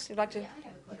anything else you'd like to, Yeah, I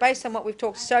have a question. based on what we've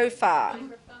talked so far?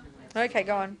 Okay,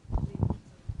 go on.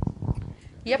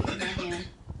 Yep.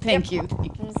 Thank you.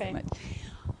 Thank you Okay.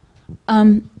 so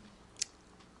much.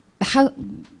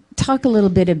 Talk a little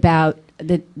bit about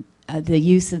the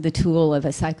use of the tool of a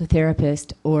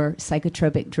psychotherapist or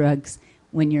psychotropic drugs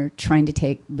when you're trying to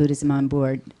take Buddhism on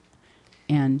board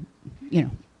and,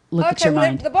 look at your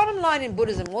mind. The bottom line in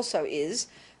Buddhism also is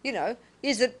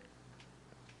that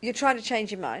you're trying to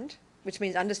change your mind, which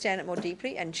means understand it more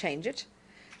deeply and change it.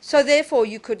 So therefore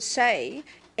you could say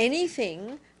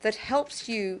anything that helps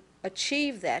you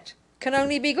achieve that can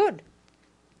only be good.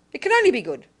 It can only be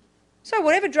good. So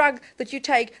whatever drug that you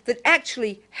take that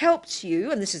actually helps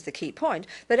you, and this is the key point,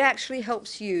 that actually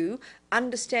helps you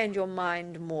understand your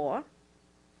mind more,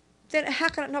 then how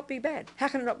can it not be bad? How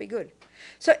can it not be good?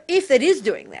 So if it is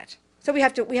doing that, so we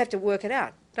have to work it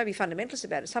out. Don't be fundamentalist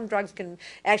about it. Some drugs can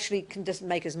just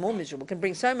make us more miserable, can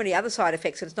bring so many other side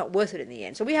effects that it's not worth it in the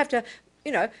end. So we have to,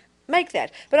 make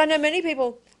that. But I know many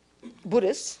people,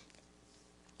 Buddhists,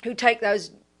 who take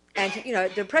those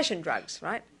depression drugs,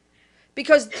 right?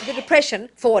 Because the depression,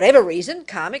 for whatever reason,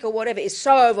 karmic or whatever, is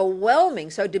so overwhelming,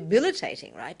 so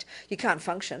debilitating, right? You can't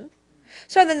function.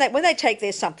 So then when they take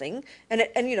their something, and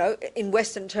in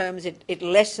Western terms, it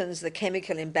lessens the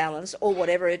chemical imbalance or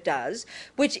whatever it does,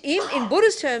 which in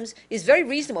Buddhist terms is very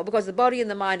reasonable because the body and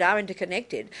the mind are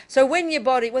interconnected. So when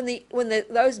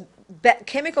those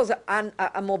chemicals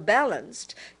are more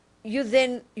balanced,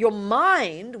 your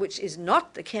mind, which is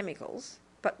not the chemicals,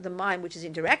 but the mind which is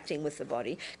interacting with the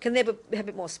body, can have a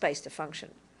bit more space to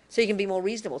function. So you can be more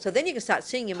reasonable. So then you can start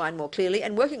seeing your mind more clearly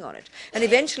and working on it. And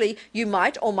eventually you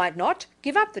might or might not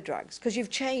give up the drugs because you've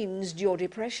changed your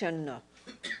depression.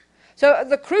 So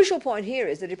the crucial point here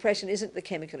is the depression isn't the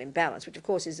chemical imbalance, which of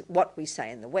course is what we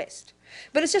say in the West.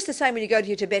 But it's just the same when you go to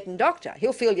your Tibetan doctor.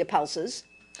 He'll feel your pulses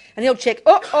and he'll check,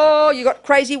 you got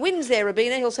crazy winds there,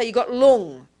 Robina. He'll say you got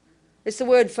lung. It's the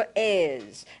word for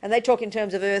airs, and they talk in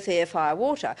terms of earth, air, fire,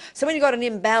 water. So when you've got an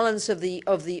imbalance of the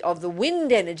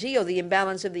wind energy or the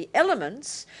imbalance of the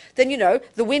elements, then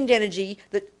the wind energy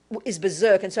that is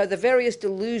berserk, and so the various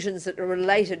delusions that are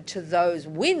related to those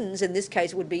winds, in this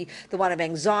case would be the one of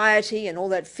anxiety and all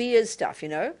that fears stuff,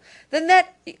 then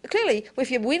that clearly,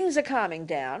 if your winds are calming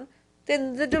down,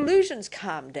 then the delusions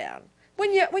calm down.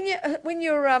 When you've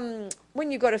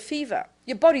got a fever,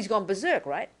 your body's gone berserk,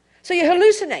 right? So you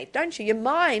hallucinate, don't you? Your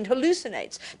mind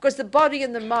hallucinates because the body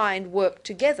and the mind work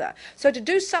together. So to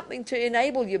do something to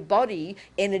enable your body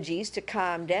energies to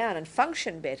calm down and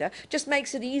function better just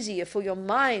makes it easier for your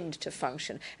mind to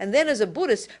function. And then as a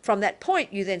Buddhist, from that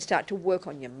point, you then start to work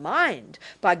on your mind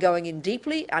by going in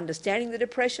deeply, understanding the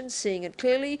depression, seeing it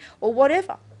clearly, or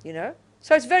whatever,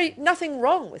 So it's nothing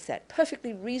wrong with that,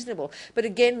 perfectly reasonable. But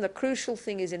again, the crucial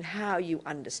thing is in how you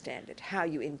understand it, how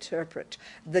you interpret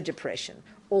the depression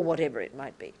or whatever it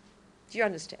might be. Do you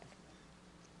understand?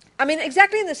 I mean,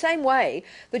 exactly in the same way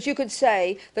that you could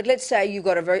say that, let's say you've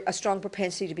got a strong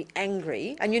propensity to be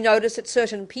angry and you notice that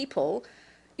certain people,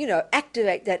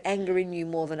 activate that anger in you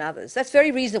more than others. That's very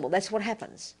reasonable. That's what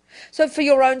happens. So for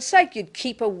your own sake, you'd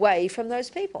keep away from those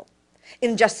people.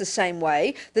 In just the same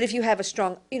way that if you have a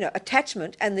strong,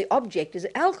 attachment and the object is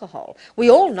alcohol, we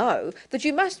all know that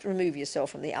you must remove yourself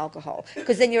from the alcohol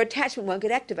because then your attachment won't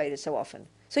get activated so often.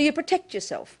 So you protect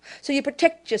yourself. So you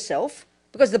protect yourself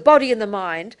because the body and the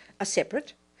mind are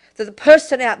separate. That the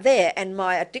person out there and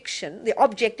my addiction, the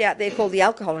object out there called the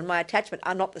alcohol and my attachment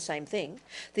are not the same thing.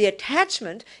 The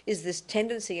attachment is this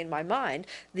tendency in my mind.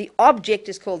 The object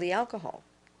is called the alcohol.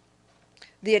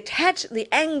 The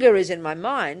anger is in my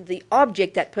mind, the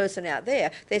object, that person out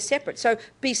there, they're separate. So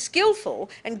be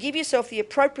skillful and give yourself the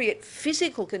appropriate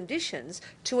physical conditions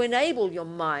to enable your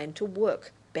mind to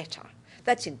work better.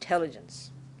 That's intelligence.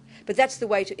 But that's the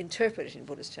way to interpret it in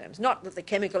Buddhist terms. Not that the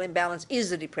chemical imbalance is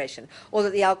the depression, or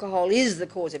that the alcohol is the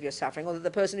cause of your suffering, or that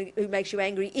the person who makes you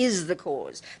angry is the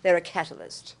cause. They're a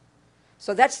catalyst.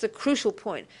 So that's the crucial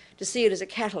point, to see it as a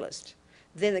catalyst.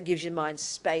 Then it gives your mind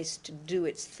space to do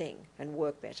its thing and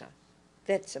work better.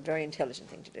 That's a very intelligent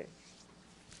thing to do.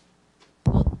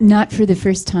 Not for the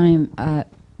first time.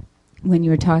 When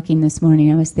you were talking this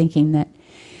morning, I was thinking that,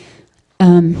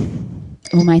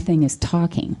 well, my thing is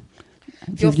talking.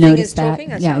 If Your you've thing noticed is that, talking?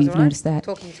 That yeah, sounds you've all right. noticed that.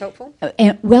 Talking is helpful.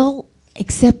 Well,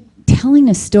 except telling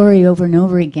a story over and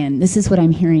over again. This is what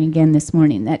I'm hearing again this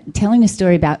morning. That telling a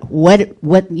story about what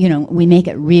we make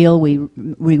it real, we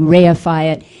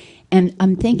reify it. And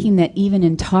I'm thinking that even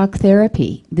in talk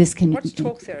therapy, this can... What's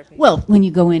talk therapy? Well, when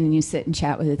you go in and you sit and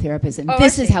chat with a therapist, and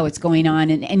this is how it's going on,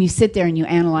 and you sit there and you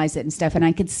analyze it and stuff, and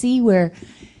I could see where,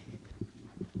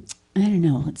 I don't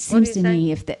know, it seems to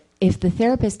me if the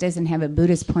therapist doesn't have a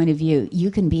Buddhist point of view,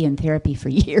 you can be in therapy for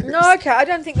years. No, okay, I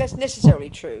don't think that's necessarily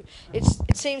true. It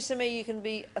seems to me you can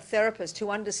be a therapist who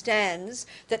understands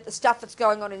that the stuff that's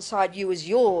going on inside you is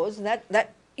yours, and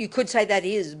that you could say that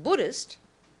is Buddhist.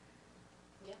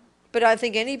 But I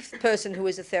think any person who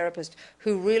is a therapist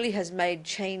who really has made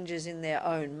changes in their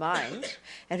own mind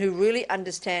and who really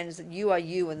understands that you are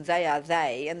you and they are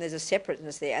they, and there's a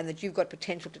separateness there, and that you've got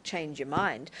potential to change your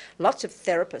mind. Lots of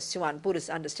therapists who aren't Buddhists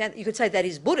understand that. You could say that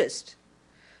is Buddhist,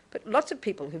 but lots of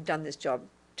people who've done this job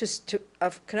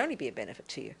can only be a benefit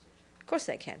to you. Of course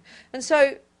they can. And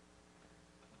so,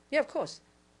 yeah, of course.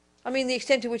 I mean, the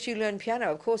extent to which you learn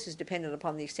piano, of course, is dependent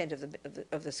upon the extent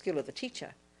of the skill of the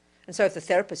teacher. And so if the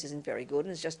therapist isn't very good,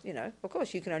 and it's just, of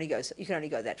course, you can only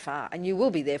go that far, and you will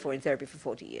be therefore in therapy for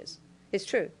 40 years. It's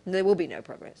true, and there will be no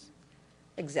progress.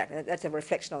 Exactly, that's a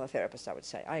reflection on the therapist, I would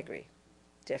say. I agree,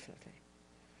 definitely.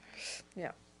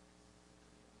 Yeah.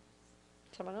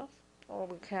 Someone else? Or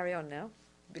we'll carry on now,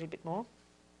 a little bit more.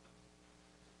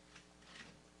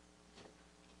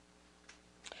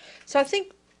 So I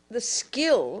think the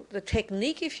skill, the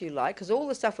technique, if you like, because all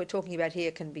the stuff we're talking about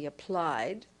here can be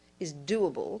applied, is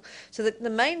doable. So that the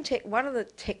main one of the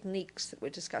techniques that we're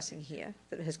discussing here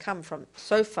that has come from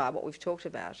so far what we've talked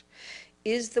about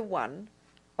is the one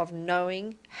of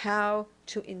knowing how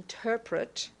to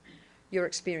interpret your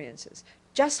experiences.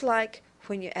 Just like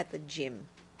when you're at the gym.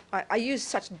 I use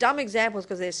such dumb examples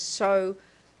because they're so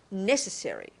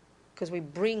necessary, because we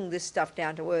bring this stuff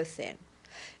down to earth then.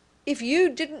 If you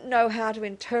didn't know how to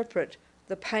interpret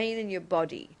the pain in your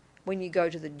body when you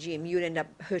go to the gym, you'd end up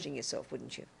hurting yourself,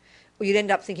 wouldn't you? Or you'd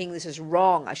end up thinking this is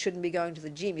wrong, I shouldn't be going to the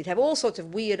gym. You'd have all sorts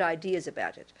of weird ideas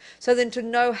about it. So then to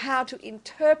know how to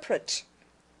interpret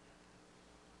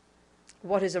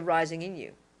what is arising in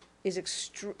you is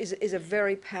a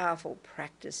very powerful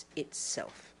practice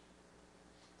itself.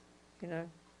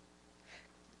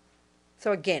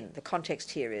 So again, the context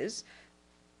here is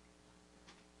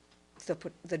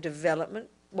the development.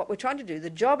 What we're trying to do, the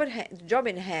job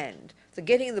in hand, the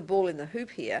getting the ball in the hoop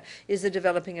here, is the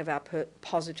developing of our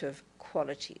positive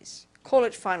qualities. Call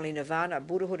it finally nirvana,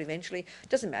 Buddhahood eventually,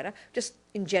 doesn't matter, just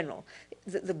in general.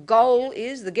 The goal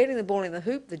is the getting the ball in the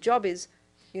hoop, the job is,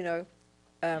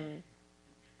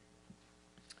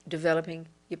 developing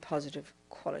your positive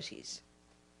qualities.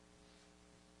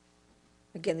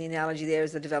 Again, the analogy there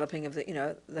is the developing of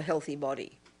the healthy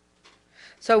body.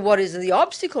 So what is the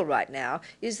obstacle right now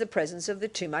is the presence of the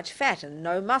too much fat and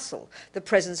no muscle, the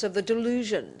presence of the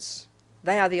delusions.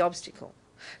 They are the obstacle.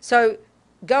 So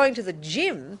going to the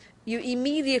gym, you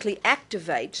immediately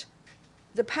activate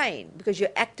the pain because you're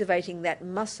activating that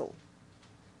muscle.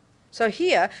 So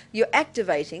here, you're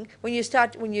activating, when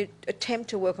you attempt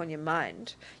to work on your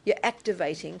mind, you're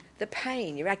activating the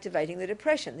pain, you're activating the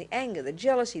depression, the anger, the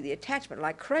jealousy, the attachment,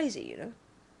 like crazy,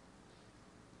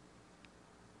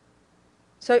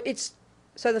 So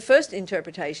the first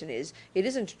interpretation is, it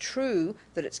isn't true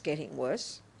that it's getting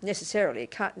worse, necessarily.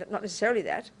 It can't, not necessarily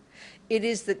that. It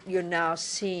is that you're now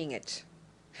seeing it.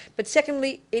 But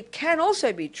secondly, it can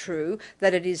also be true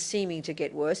that it is seeming to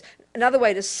get worse. Another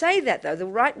way to say that, though, the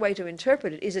right way to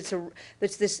interpret it is it's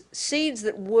this seeds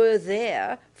that were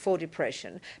there for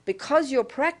depression. Because you're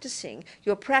practicing,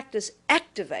 your practice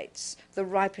activates the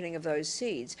ripening of those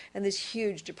seeds, and this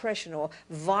huge depression or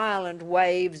violent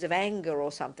waves of anger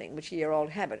or something, which are your old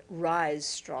habit, rise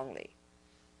strongly.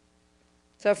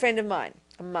 So a friend of mine,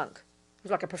 a monk, who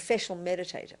was like a professional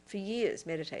meditator, for years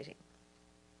meditating.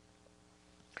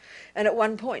 And at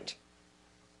one point,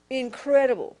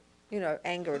 incredible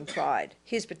anger and pride,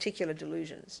 his particular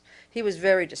delusions. He was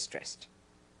very distressed.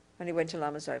 And he went to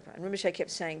Lama Zopa. And Rinpoche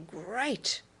kept saying,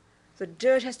 great, the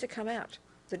dirt has to come out.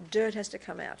 The dirt has to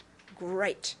come out.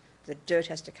 Great, the dirt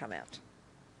has to come out.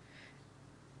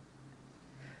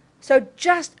 So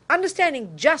just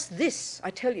understanding just this, I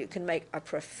tell you, can make a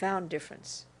profound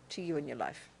difference to you in your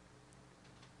life.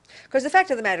 Because the fact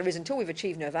of the matter is, until we've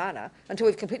achieved nirvana, until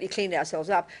we've completely cleaned ourselves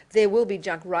up, there will be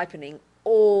junk ripening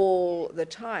all the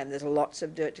time. There's lots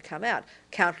of dirt to come out.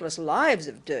 Countless lives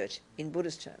of dirt in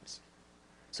Buddhist terms.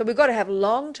 So we've got to have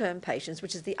long-term patience,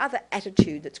 which is the other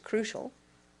attitude that's crucial.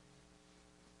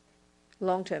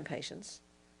 Long-term patience.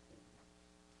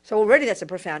 So already that's a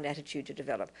profound attitude to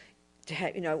develop. To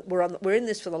have, we're in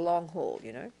this for the long haul.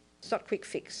 It's not quick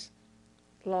fix.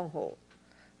 Long haul.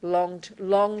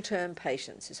 Long-term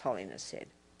patience, His Holiness said.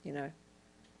 He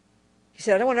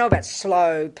said, I don't want to know about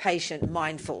slow, patient,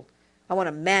 mindful. I want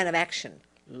a man of action.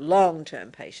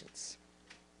 Long-term patience.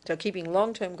 So keeping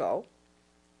long-term goal.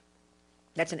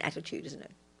 That's an attitude, isn't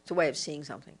it? It's a way of seeing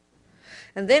something.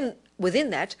 And then within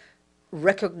that,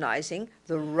 recognizing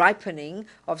the ripening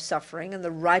of suffering and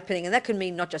the ripening, and that can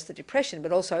mean not just the depression,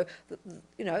 but also,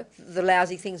 the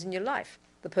lousy things in your life,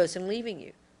 the person leaving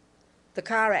you, the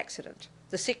car accident,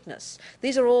 the sickness.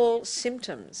 These are all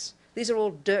symptoms. These are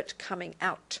all dirt coming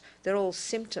out. They're all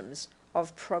symptoms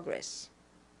of progress.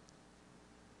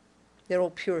 They're all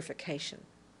purification.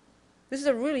 This is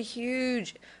a really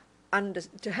huge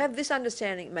to have this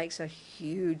understanding makes a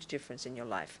huge difference in your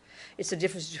life. It's the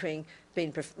difference between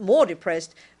being more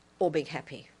depressed or being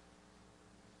happy.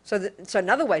 So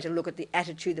another way to look at the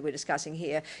attitude that we're discussing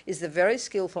here is the very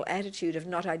skillful attitude of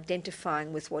not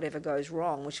identifying with whatever goes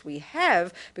wrong, which we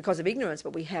have because of ignorance,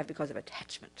 but we have because of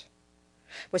attachment.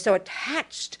 We're so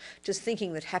attached to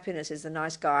thinking that happiness is the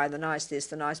nice guy, the nice this,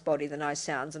 the nice body, the nice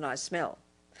sounds, the nice smell.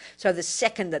 So the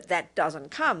second that doesn't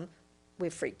come,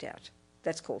 we're freaked out.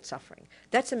 That's called suffering.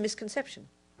 That's a misconception.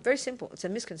 Very simple. It's a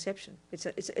misconception. It's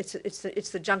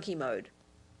the junkie mode.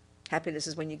 Happiness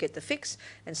is when you get the fix,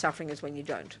 and suffering is when you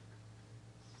don't.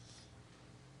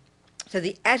 So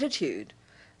the attitude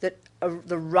that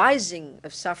the rising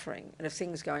of suffering and of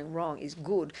things going wrong is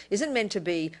good isn't meant to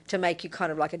be to make you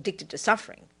kind of like addicted to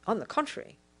suffering. On the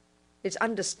contrary, it's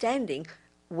understanding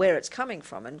where it's coming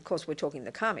from. And of course, we're talking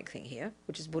the karmic thing here,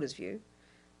 which is Buddha's view.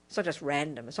 It's not just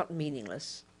random. It's not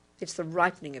meaningless. It's the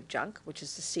ripening of junk, which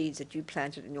is the seeds that you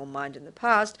planted in your mind in the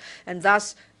past, and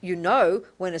thus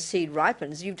when a seed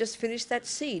ripens, you've just finished that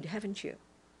seed, haven't you?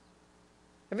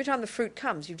 Every time the fruit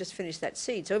comes, you've just finished that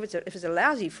seed. So if it's a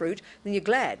lousy fruit, then you're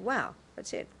glad. Wow,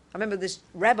 that's it. I remember this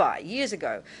rabbi years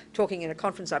ago talking in a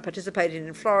conference I participated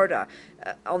in Florida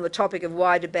on the topic of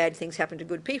why do bad things happen to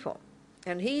good people.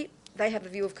 And they have the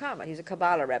view of karma. He's a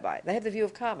Kabbalah rabbi. They have the view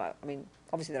of karma. I mean,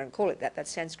 obviously they don't call it that.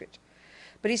 That's Sanskrit.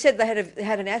 But he said they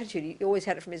had an attitude, he always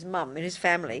had it from his mum and his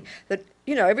family, that,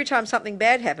 every time something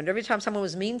bad happened, every time someone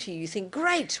was mean to you, you think,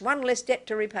 great, one less debt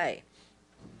to repay.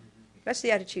 That's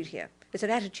the attitude here. It's an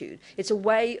attitude. It's a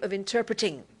way of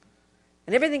interpreting.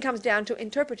 And everything comes down to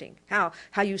interpreting, how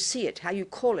you see it, how you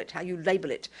call it, how you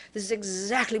label it. This is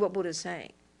exactly what Buddha's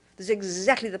saying. This is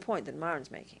exactly the point that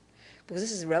Myron's making. Because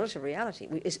this is relative reality.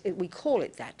 We call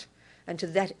it that. And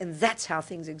that's how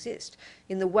things exist.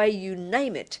 In the way you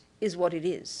name it is what it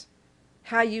is.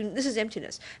 This is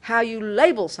emptiness. How you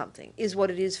label something is what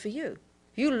it is for you.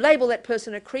 If you label that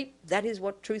person a creep, that is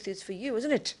what truth is for you,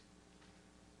 isn't it?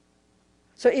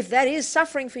 So if that is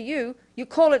suffering for you, you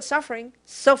call it suffering,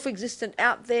 self-existent,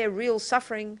 out there, real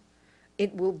suffering,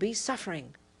 it will be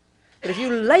suffering. But if you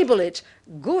label it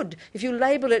good, if you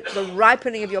label it the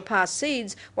ripening of your past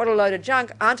seeds, what a load of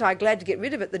junk, aren't I glad to get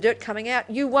rid of it, the dirt coming out,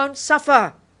 you won't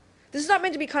suffer. This is not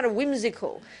meant to be kind of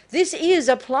whimsical. This is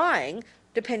applying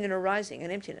dependent arising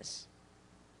and emptiness.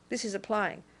 This is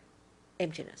applying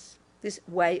emptiness. This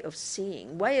way of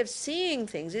seeing. Way of seeing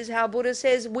things is how Buddha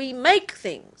says we make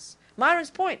things.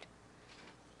 Myron's point.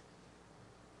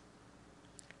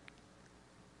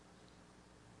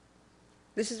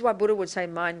 This is why Buddha would say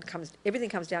everything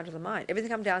comes down to the mind. Everything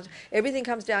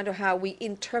comes down to how we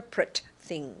interpret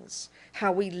things,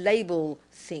 how we label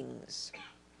things.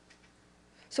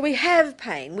 So we have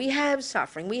pain, we have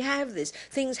suffering, we have this.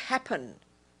 Things happen.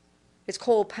 It's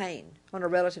called pain on a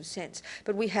relative sense.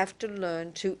 But we have to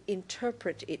learn to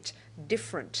interpret it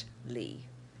differently.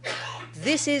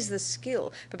 This is the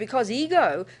skill. But because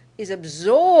ego is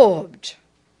absorbed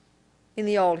in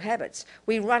the old habits,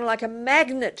 we run like a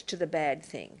magnet to the bad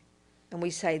thing. And we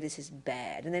say this is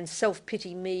bad. And then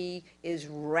self-pity me is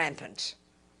rampant.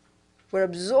 We're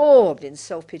absorbed in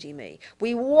self-pity me.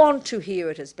 We want to hear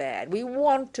it as bad. We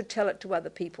want to tell it to other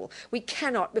people. We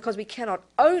cannot, because we cannot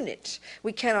own it.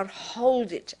 We cannot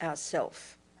hold it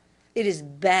ourselves. It is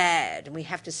bad, and we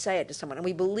have to say it to someone. And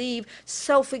we believe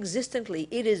self-existently,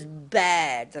 it is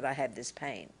bad that I have this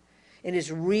pain. It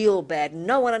is real bad.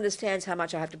 No one understands how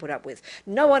much I have to put up with.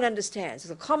 No one understands.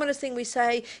 The commonest thing we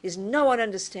say is, no one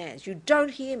understands. You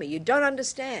don't hear me. You don't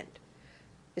understand.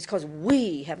 It's because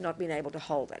we have not been able to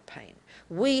hold that pain.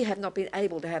 We have not been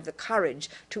able to have the courage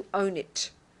to own it.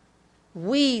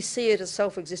 We see it as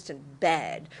self-existent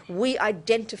bad. We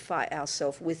identify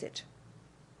ourselves with it.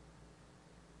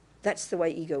 That's the way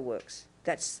ego works.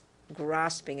 That's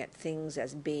grasping at things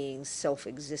as being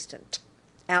self-existent.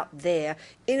 Out there,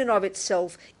 in and of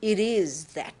itself, it is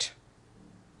that.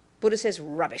 Buddha says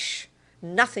rubbish.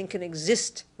 Nothing can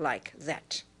exist like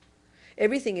that.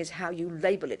 Everything is how you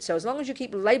label it. So as long as you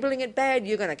keep labeling it bad,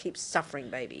 you're going to keep suffering,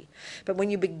 baby. But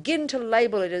when you begin to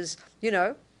label it as, you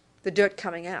know, the dirt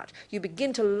coming out, you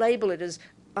begin to label it as,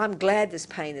 I'm glad this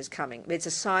pain is coming. It's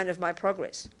a sign of my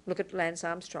progress. Look at Lance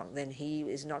Armstrong. Then he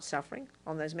is not suffering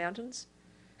on those mountains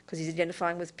because he's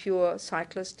identifying with pure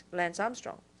cyclist Lance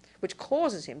Armstrong, which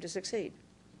causes him to succeed.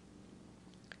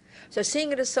 So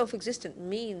seeing it as self-existent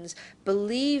means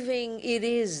believing it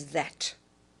is that.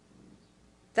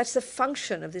 That's the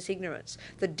function of this ignorance.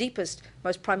 The deepest,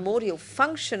 most primordial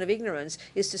function of ignorance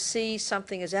is to see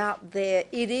something as out there.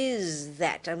 It is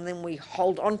that. And then we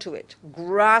hold on to it,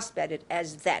 grasp at it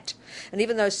as that. And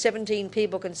even though 17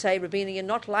 people can say, Robina, you're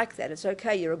not like that. It's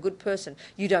okay, you're a good person.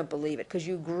 You don't believe it because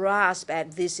you grasp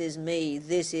at this is me.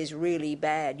 This is really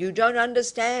bad. You don't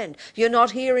understand. You're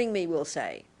not hearing me, we'll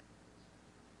say.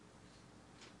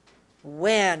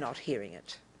 We're not hearing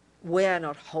it. We're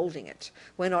not holding it.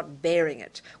 We're not bearing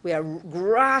it. We are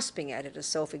grasping at it as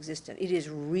self-existent. It is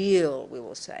real, we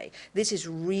will say. This is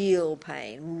real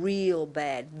pain, real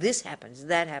bad. This happens,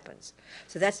 that happens.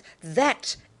 So that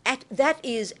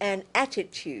is an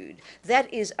attitude.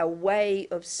 That is a way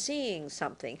of seeing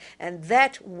something. And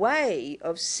that way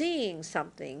of seeing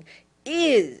something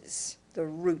is the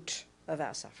root of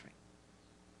our suffering.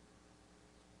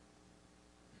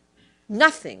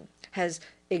 Nothing has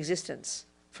existence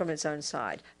from its own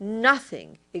side.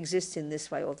 Nothing exists in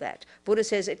this way or that. Buddha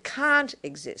says it can't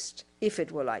exist if it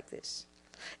were like this.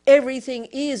 Everything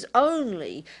is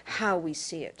only how we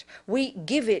see it. We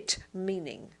give it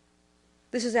meaning.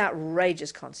 This is an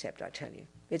outrageous concept, I tell you.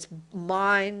 It's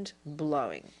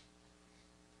mind-blowing.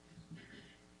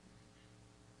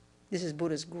 This is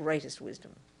Buddha's greatest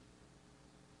wisdom.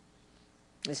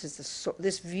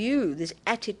 This view, this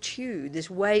attitude, this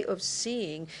way of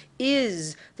seeing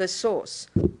is the source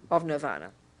of nirvana,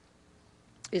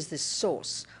 is the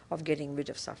source of getting rid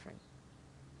of suffering.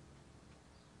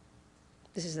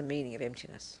 This is the meaning of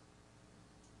emptiness.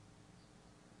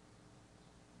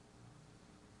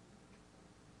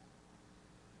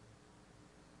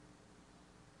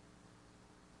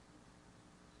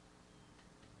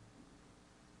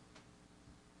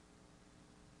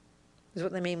 This is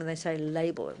what they mean when they say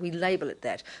label it. We label it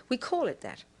that. We call it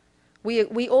that.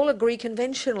 We all agree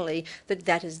conventionally that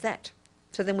that is that.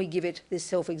 So then we give it this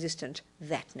self-existent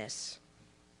thatness.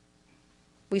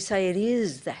 We say it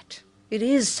is that. It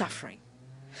is suffering.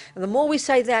 And the more we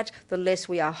say that, the less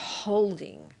we are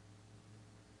holding,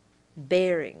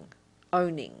 bearing,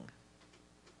 owning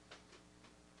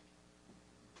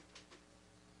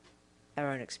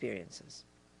our own experiences.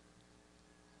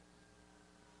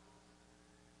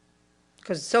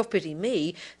 Because self-pity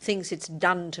me thinks it's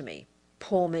done to me.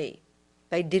 Poor me.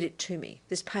 They did it to me.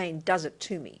 This pain does it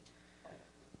to me.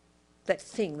 That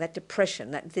thing, that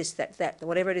depression, that this, that,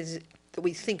 whatever it is that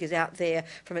we think is out there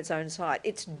from its own side,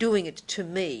 it's doing it to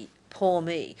me. Poor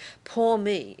me. Poor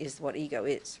me is what ego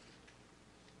is.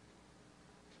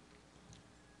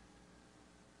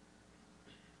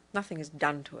 Nothing is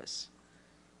done to us.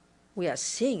 We are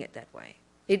seeing it that way.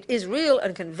 It is real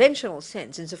in a conventional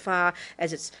sense insofar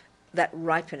as it's that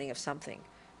ripening of something.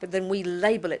 But then we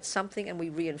label it something and we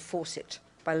reinforce it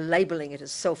by labeling it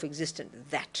as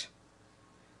self-existent that.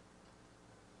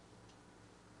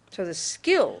 So the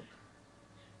skill,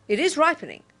 it is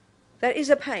ripening. That is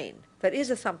a pain. That is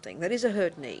a something. That is a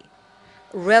hurt knee.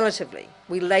 Relatively.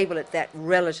 We label it that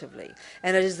relatively.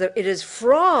 And it is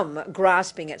from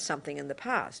grasping at something in the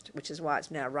past, which is why it's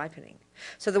now ripening.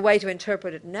 So the way to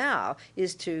interpret it now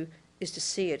is to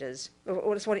see it as,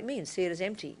 or that's what it means, see it as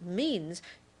empty. Means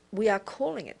we are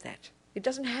calling it that. It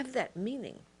doesn't have that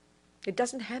meaning. It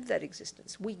doesn't have that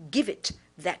existence. We give it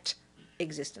that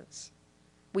existence.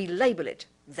 We label it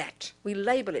that. We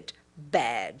label it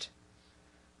bad.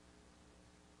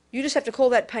 You just have to call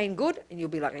that pain good, and you'll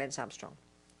be like Lance Armstrong,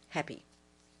 happy.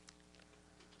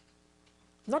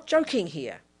 Not joking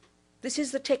here. This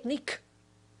is the technique.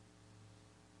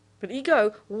 But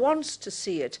ego wants to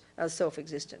see it as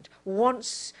self-existent,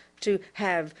 wants to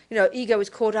have, ego is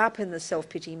caught up in the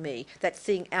self-pity me, that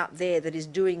thing out there that is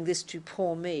doing this to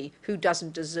poor me who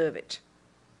doesn't deserve it.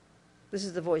 This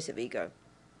is the voice of ego.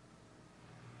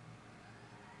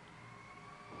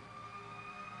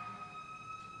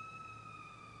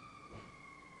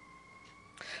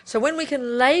 So when we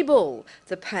can label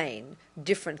the pain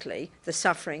differently, the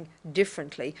suffering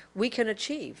differently, we can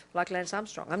achieve, like Lance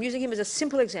Armstrong. I'm using him as a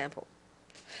simple example.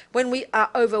 When we are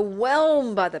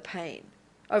overwhelmed by the pain,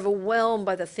 overwhelmed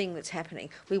by the thing that's happening,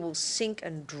 we will sink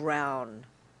and drown.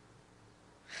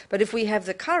 But if we have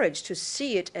the courage to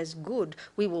see it as good,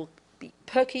 we will be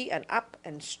perky and up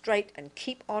and straight and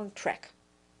keep on track,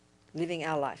 living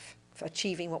our life, for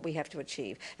achieving what we have to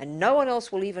achieve. And no one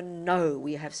else will even know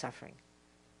we have suffering.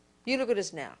 You look at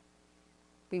us now.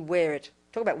 We wear it.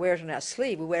 Talk about wear it on our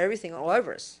sleeve. We wear everything all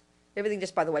over us. Everything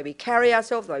just by the way we carry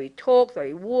ourselves, the way we talk, the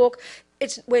way we walk.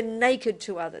 We're naked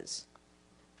to others.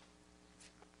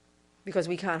 Because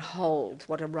we can't hold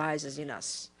what arises in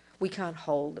us. We can't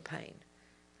hold the pain.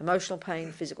 Emotional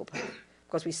pain, physical pain.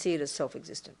 Because we see it as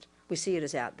self-existent. We see it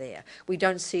as out there. We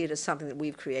don't see it as something that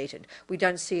we've created. We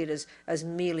don't see it as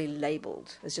merely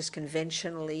labelled, as just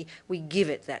conventionally. We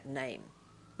give it that name.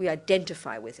 We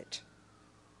identify with it.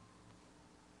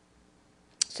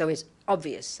 So it's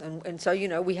obvious. And so,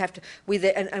 we have to,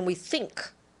 and we think,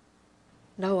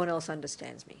 no one else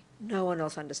understands me. No one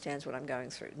else understands what I'm going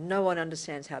through. No one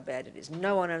understands how bad it is.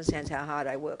 No one understands how hard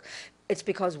I work. It's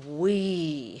because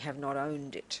we have not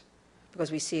owned it.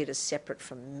 Because we see it as separate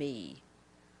from me.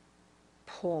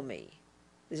 Poor me.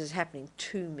 This is happening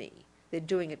to me. They're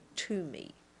doing it to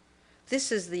me.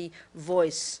 This is the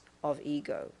voice of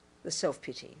ego. The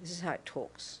self-pity. This is how it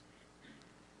talks.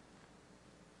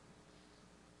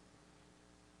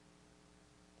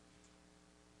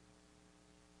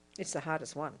 It's the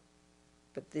hardest one.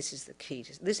 But this is the key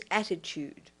to this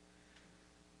attitude.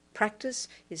 Practice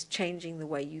is changing the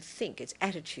way you think. It's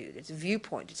attitude. It's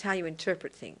viewpoint. It's how you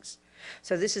interpret things.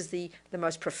 So this is the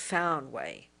most profound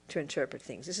way to interpret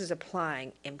things. This is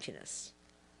applying emptiness.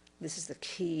 This is the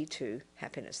key to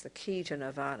happiness, the key to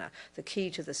nirvana, the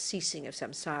key to the ceasing of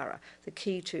samsara, the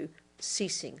key to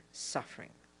ceasing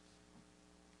suffering.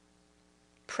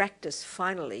 Practice,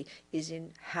 finally, is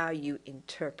in how you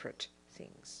interpret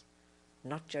things.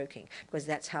 Not joking, because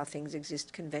that's how things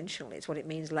exist conventionally. It's what it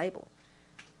means, label.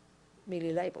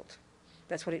 Merely labelled.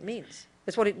 That's what it means.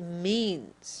 That's what it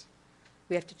means.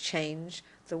 We have to change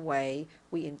the way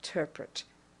we interpret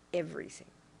everything.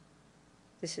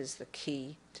 This is the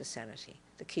key to sanity,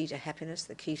 the key to happiness,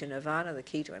 the key to nirvana, the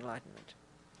key to enlightenment.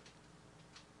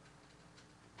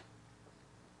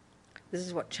 This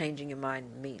is what changing your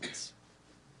mind means.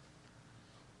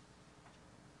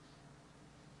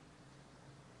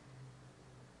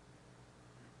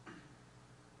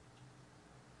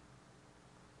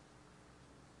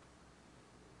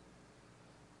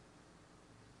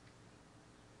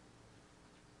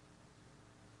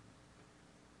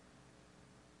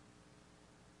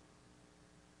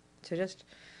 So just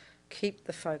keep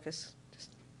the focus.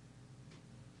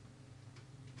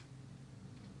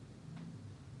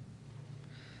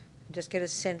 Just get a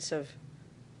sense of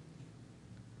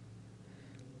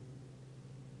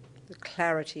the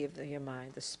clarity of your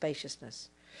mind, the spaciousness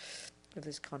of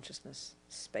this consciousness,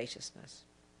 spaciousness,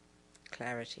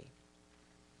 clarity.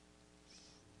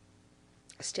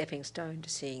 A stepping stone to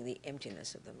seeing the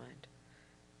emptiness of the mind.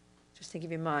 Just think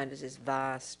of your mind as this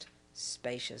vast,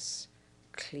 spacious,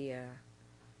 clear,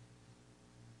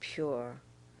 pure,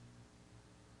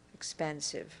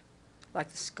 expansive,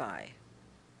 like the sky.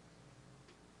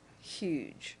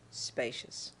 Huge,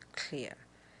 spacious, clear,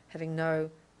 having no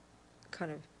kind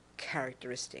of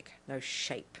characteristic, no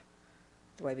shape,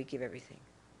 the way we give everything.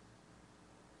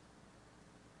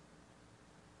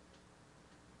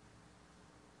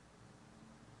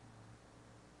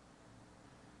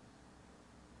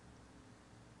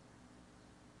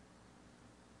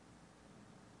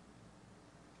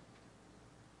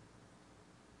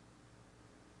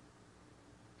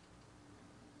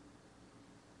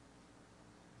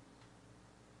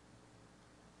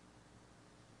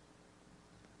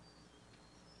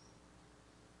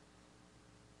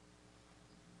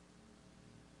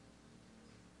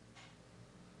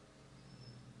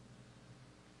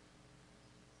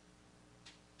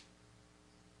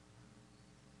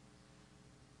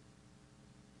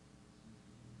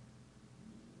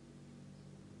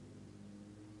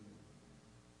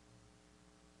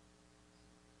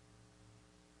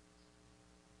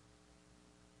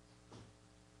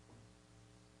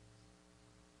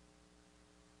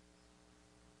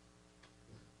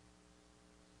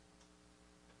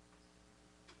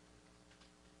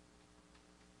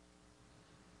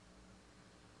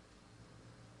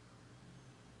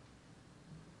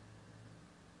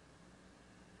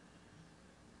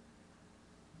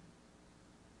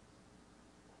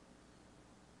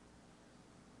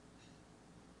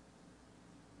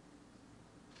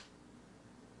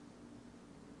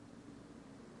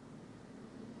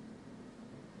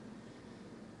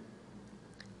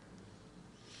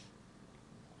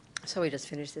 So we just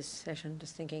finished this session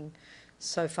just thinking,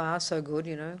 so far so good,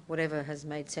 you know, whatever has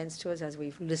made sense to us as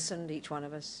we've listened, each one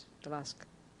of us, the last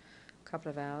couple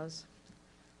of hours.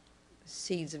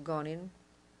 Seeds have gone in.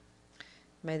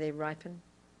 May they ripen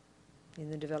in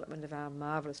the development of our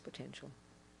marvellous potential,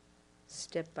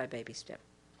 step by baby step,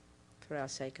 for our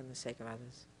sake and the sake of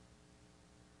others.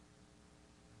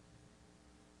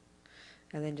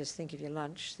 And then just think of your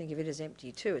lunch, think of it as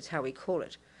empty too. It's how we call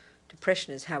it.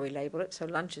 Depression is how we label it, so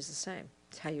lunch is the same.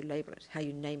 It's how you label it, how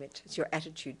you name it. It's your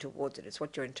attitude towards it. It's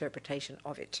what your interpretation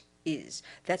of it is.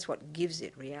 That's what gives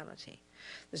it reality.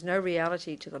 There's no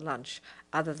reality to the lunch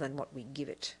other than what we give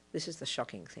it. This is the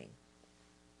shocking thing.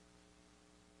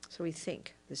 So we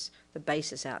think, the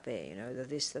basis out there, you know, the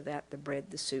this, the that, the bread,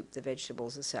 the soup, the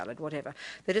vegetables, the salad, whatever.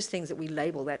 They're just things that we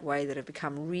label that way that have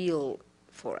become real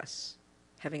for us,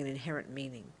 having an inherent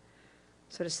meaning.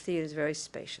 So just see it as very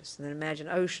spacious, and then imagine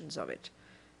oceans of it.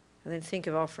 And then think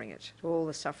of offering it to all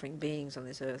the suffering beings on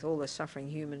this earth, all the suffering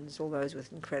humans, all those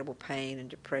with incredible pain and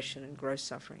depression and gross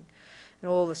suffering, and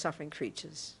all the suffering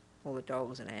creatures, all the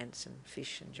dogs and ants and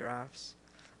fish and giraffes,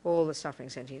 all the suffering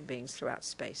sentient beings throughout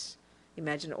space.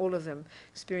 Imagine all of them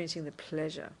experiencing the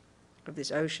pleasure of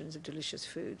this oceans of delicious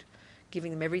food,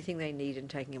 giving them everything they need and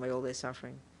taking away all their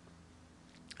suffering,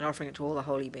 and offering it to all the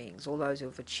holy beings, all those who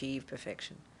have achieved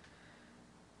perfection,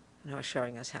 and who are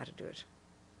showing us how to do it.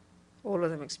 All of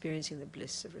them experiencing the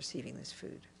bliss of receiving this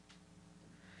food.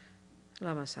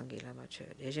 Lama Sanghi Lama Che,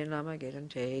 Dejen Lama Gedan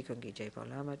Te, Kungi Jepa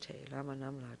Lama Te, Lama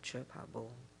Nam La Che Pa Bo.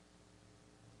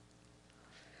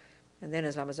 And then,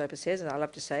 as Lama Zopa says, and I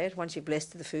love to say it, once you've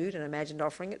blessed the food and imagined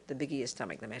offering it, the bigger your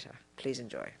stomach, the better. Please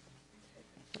enjoy.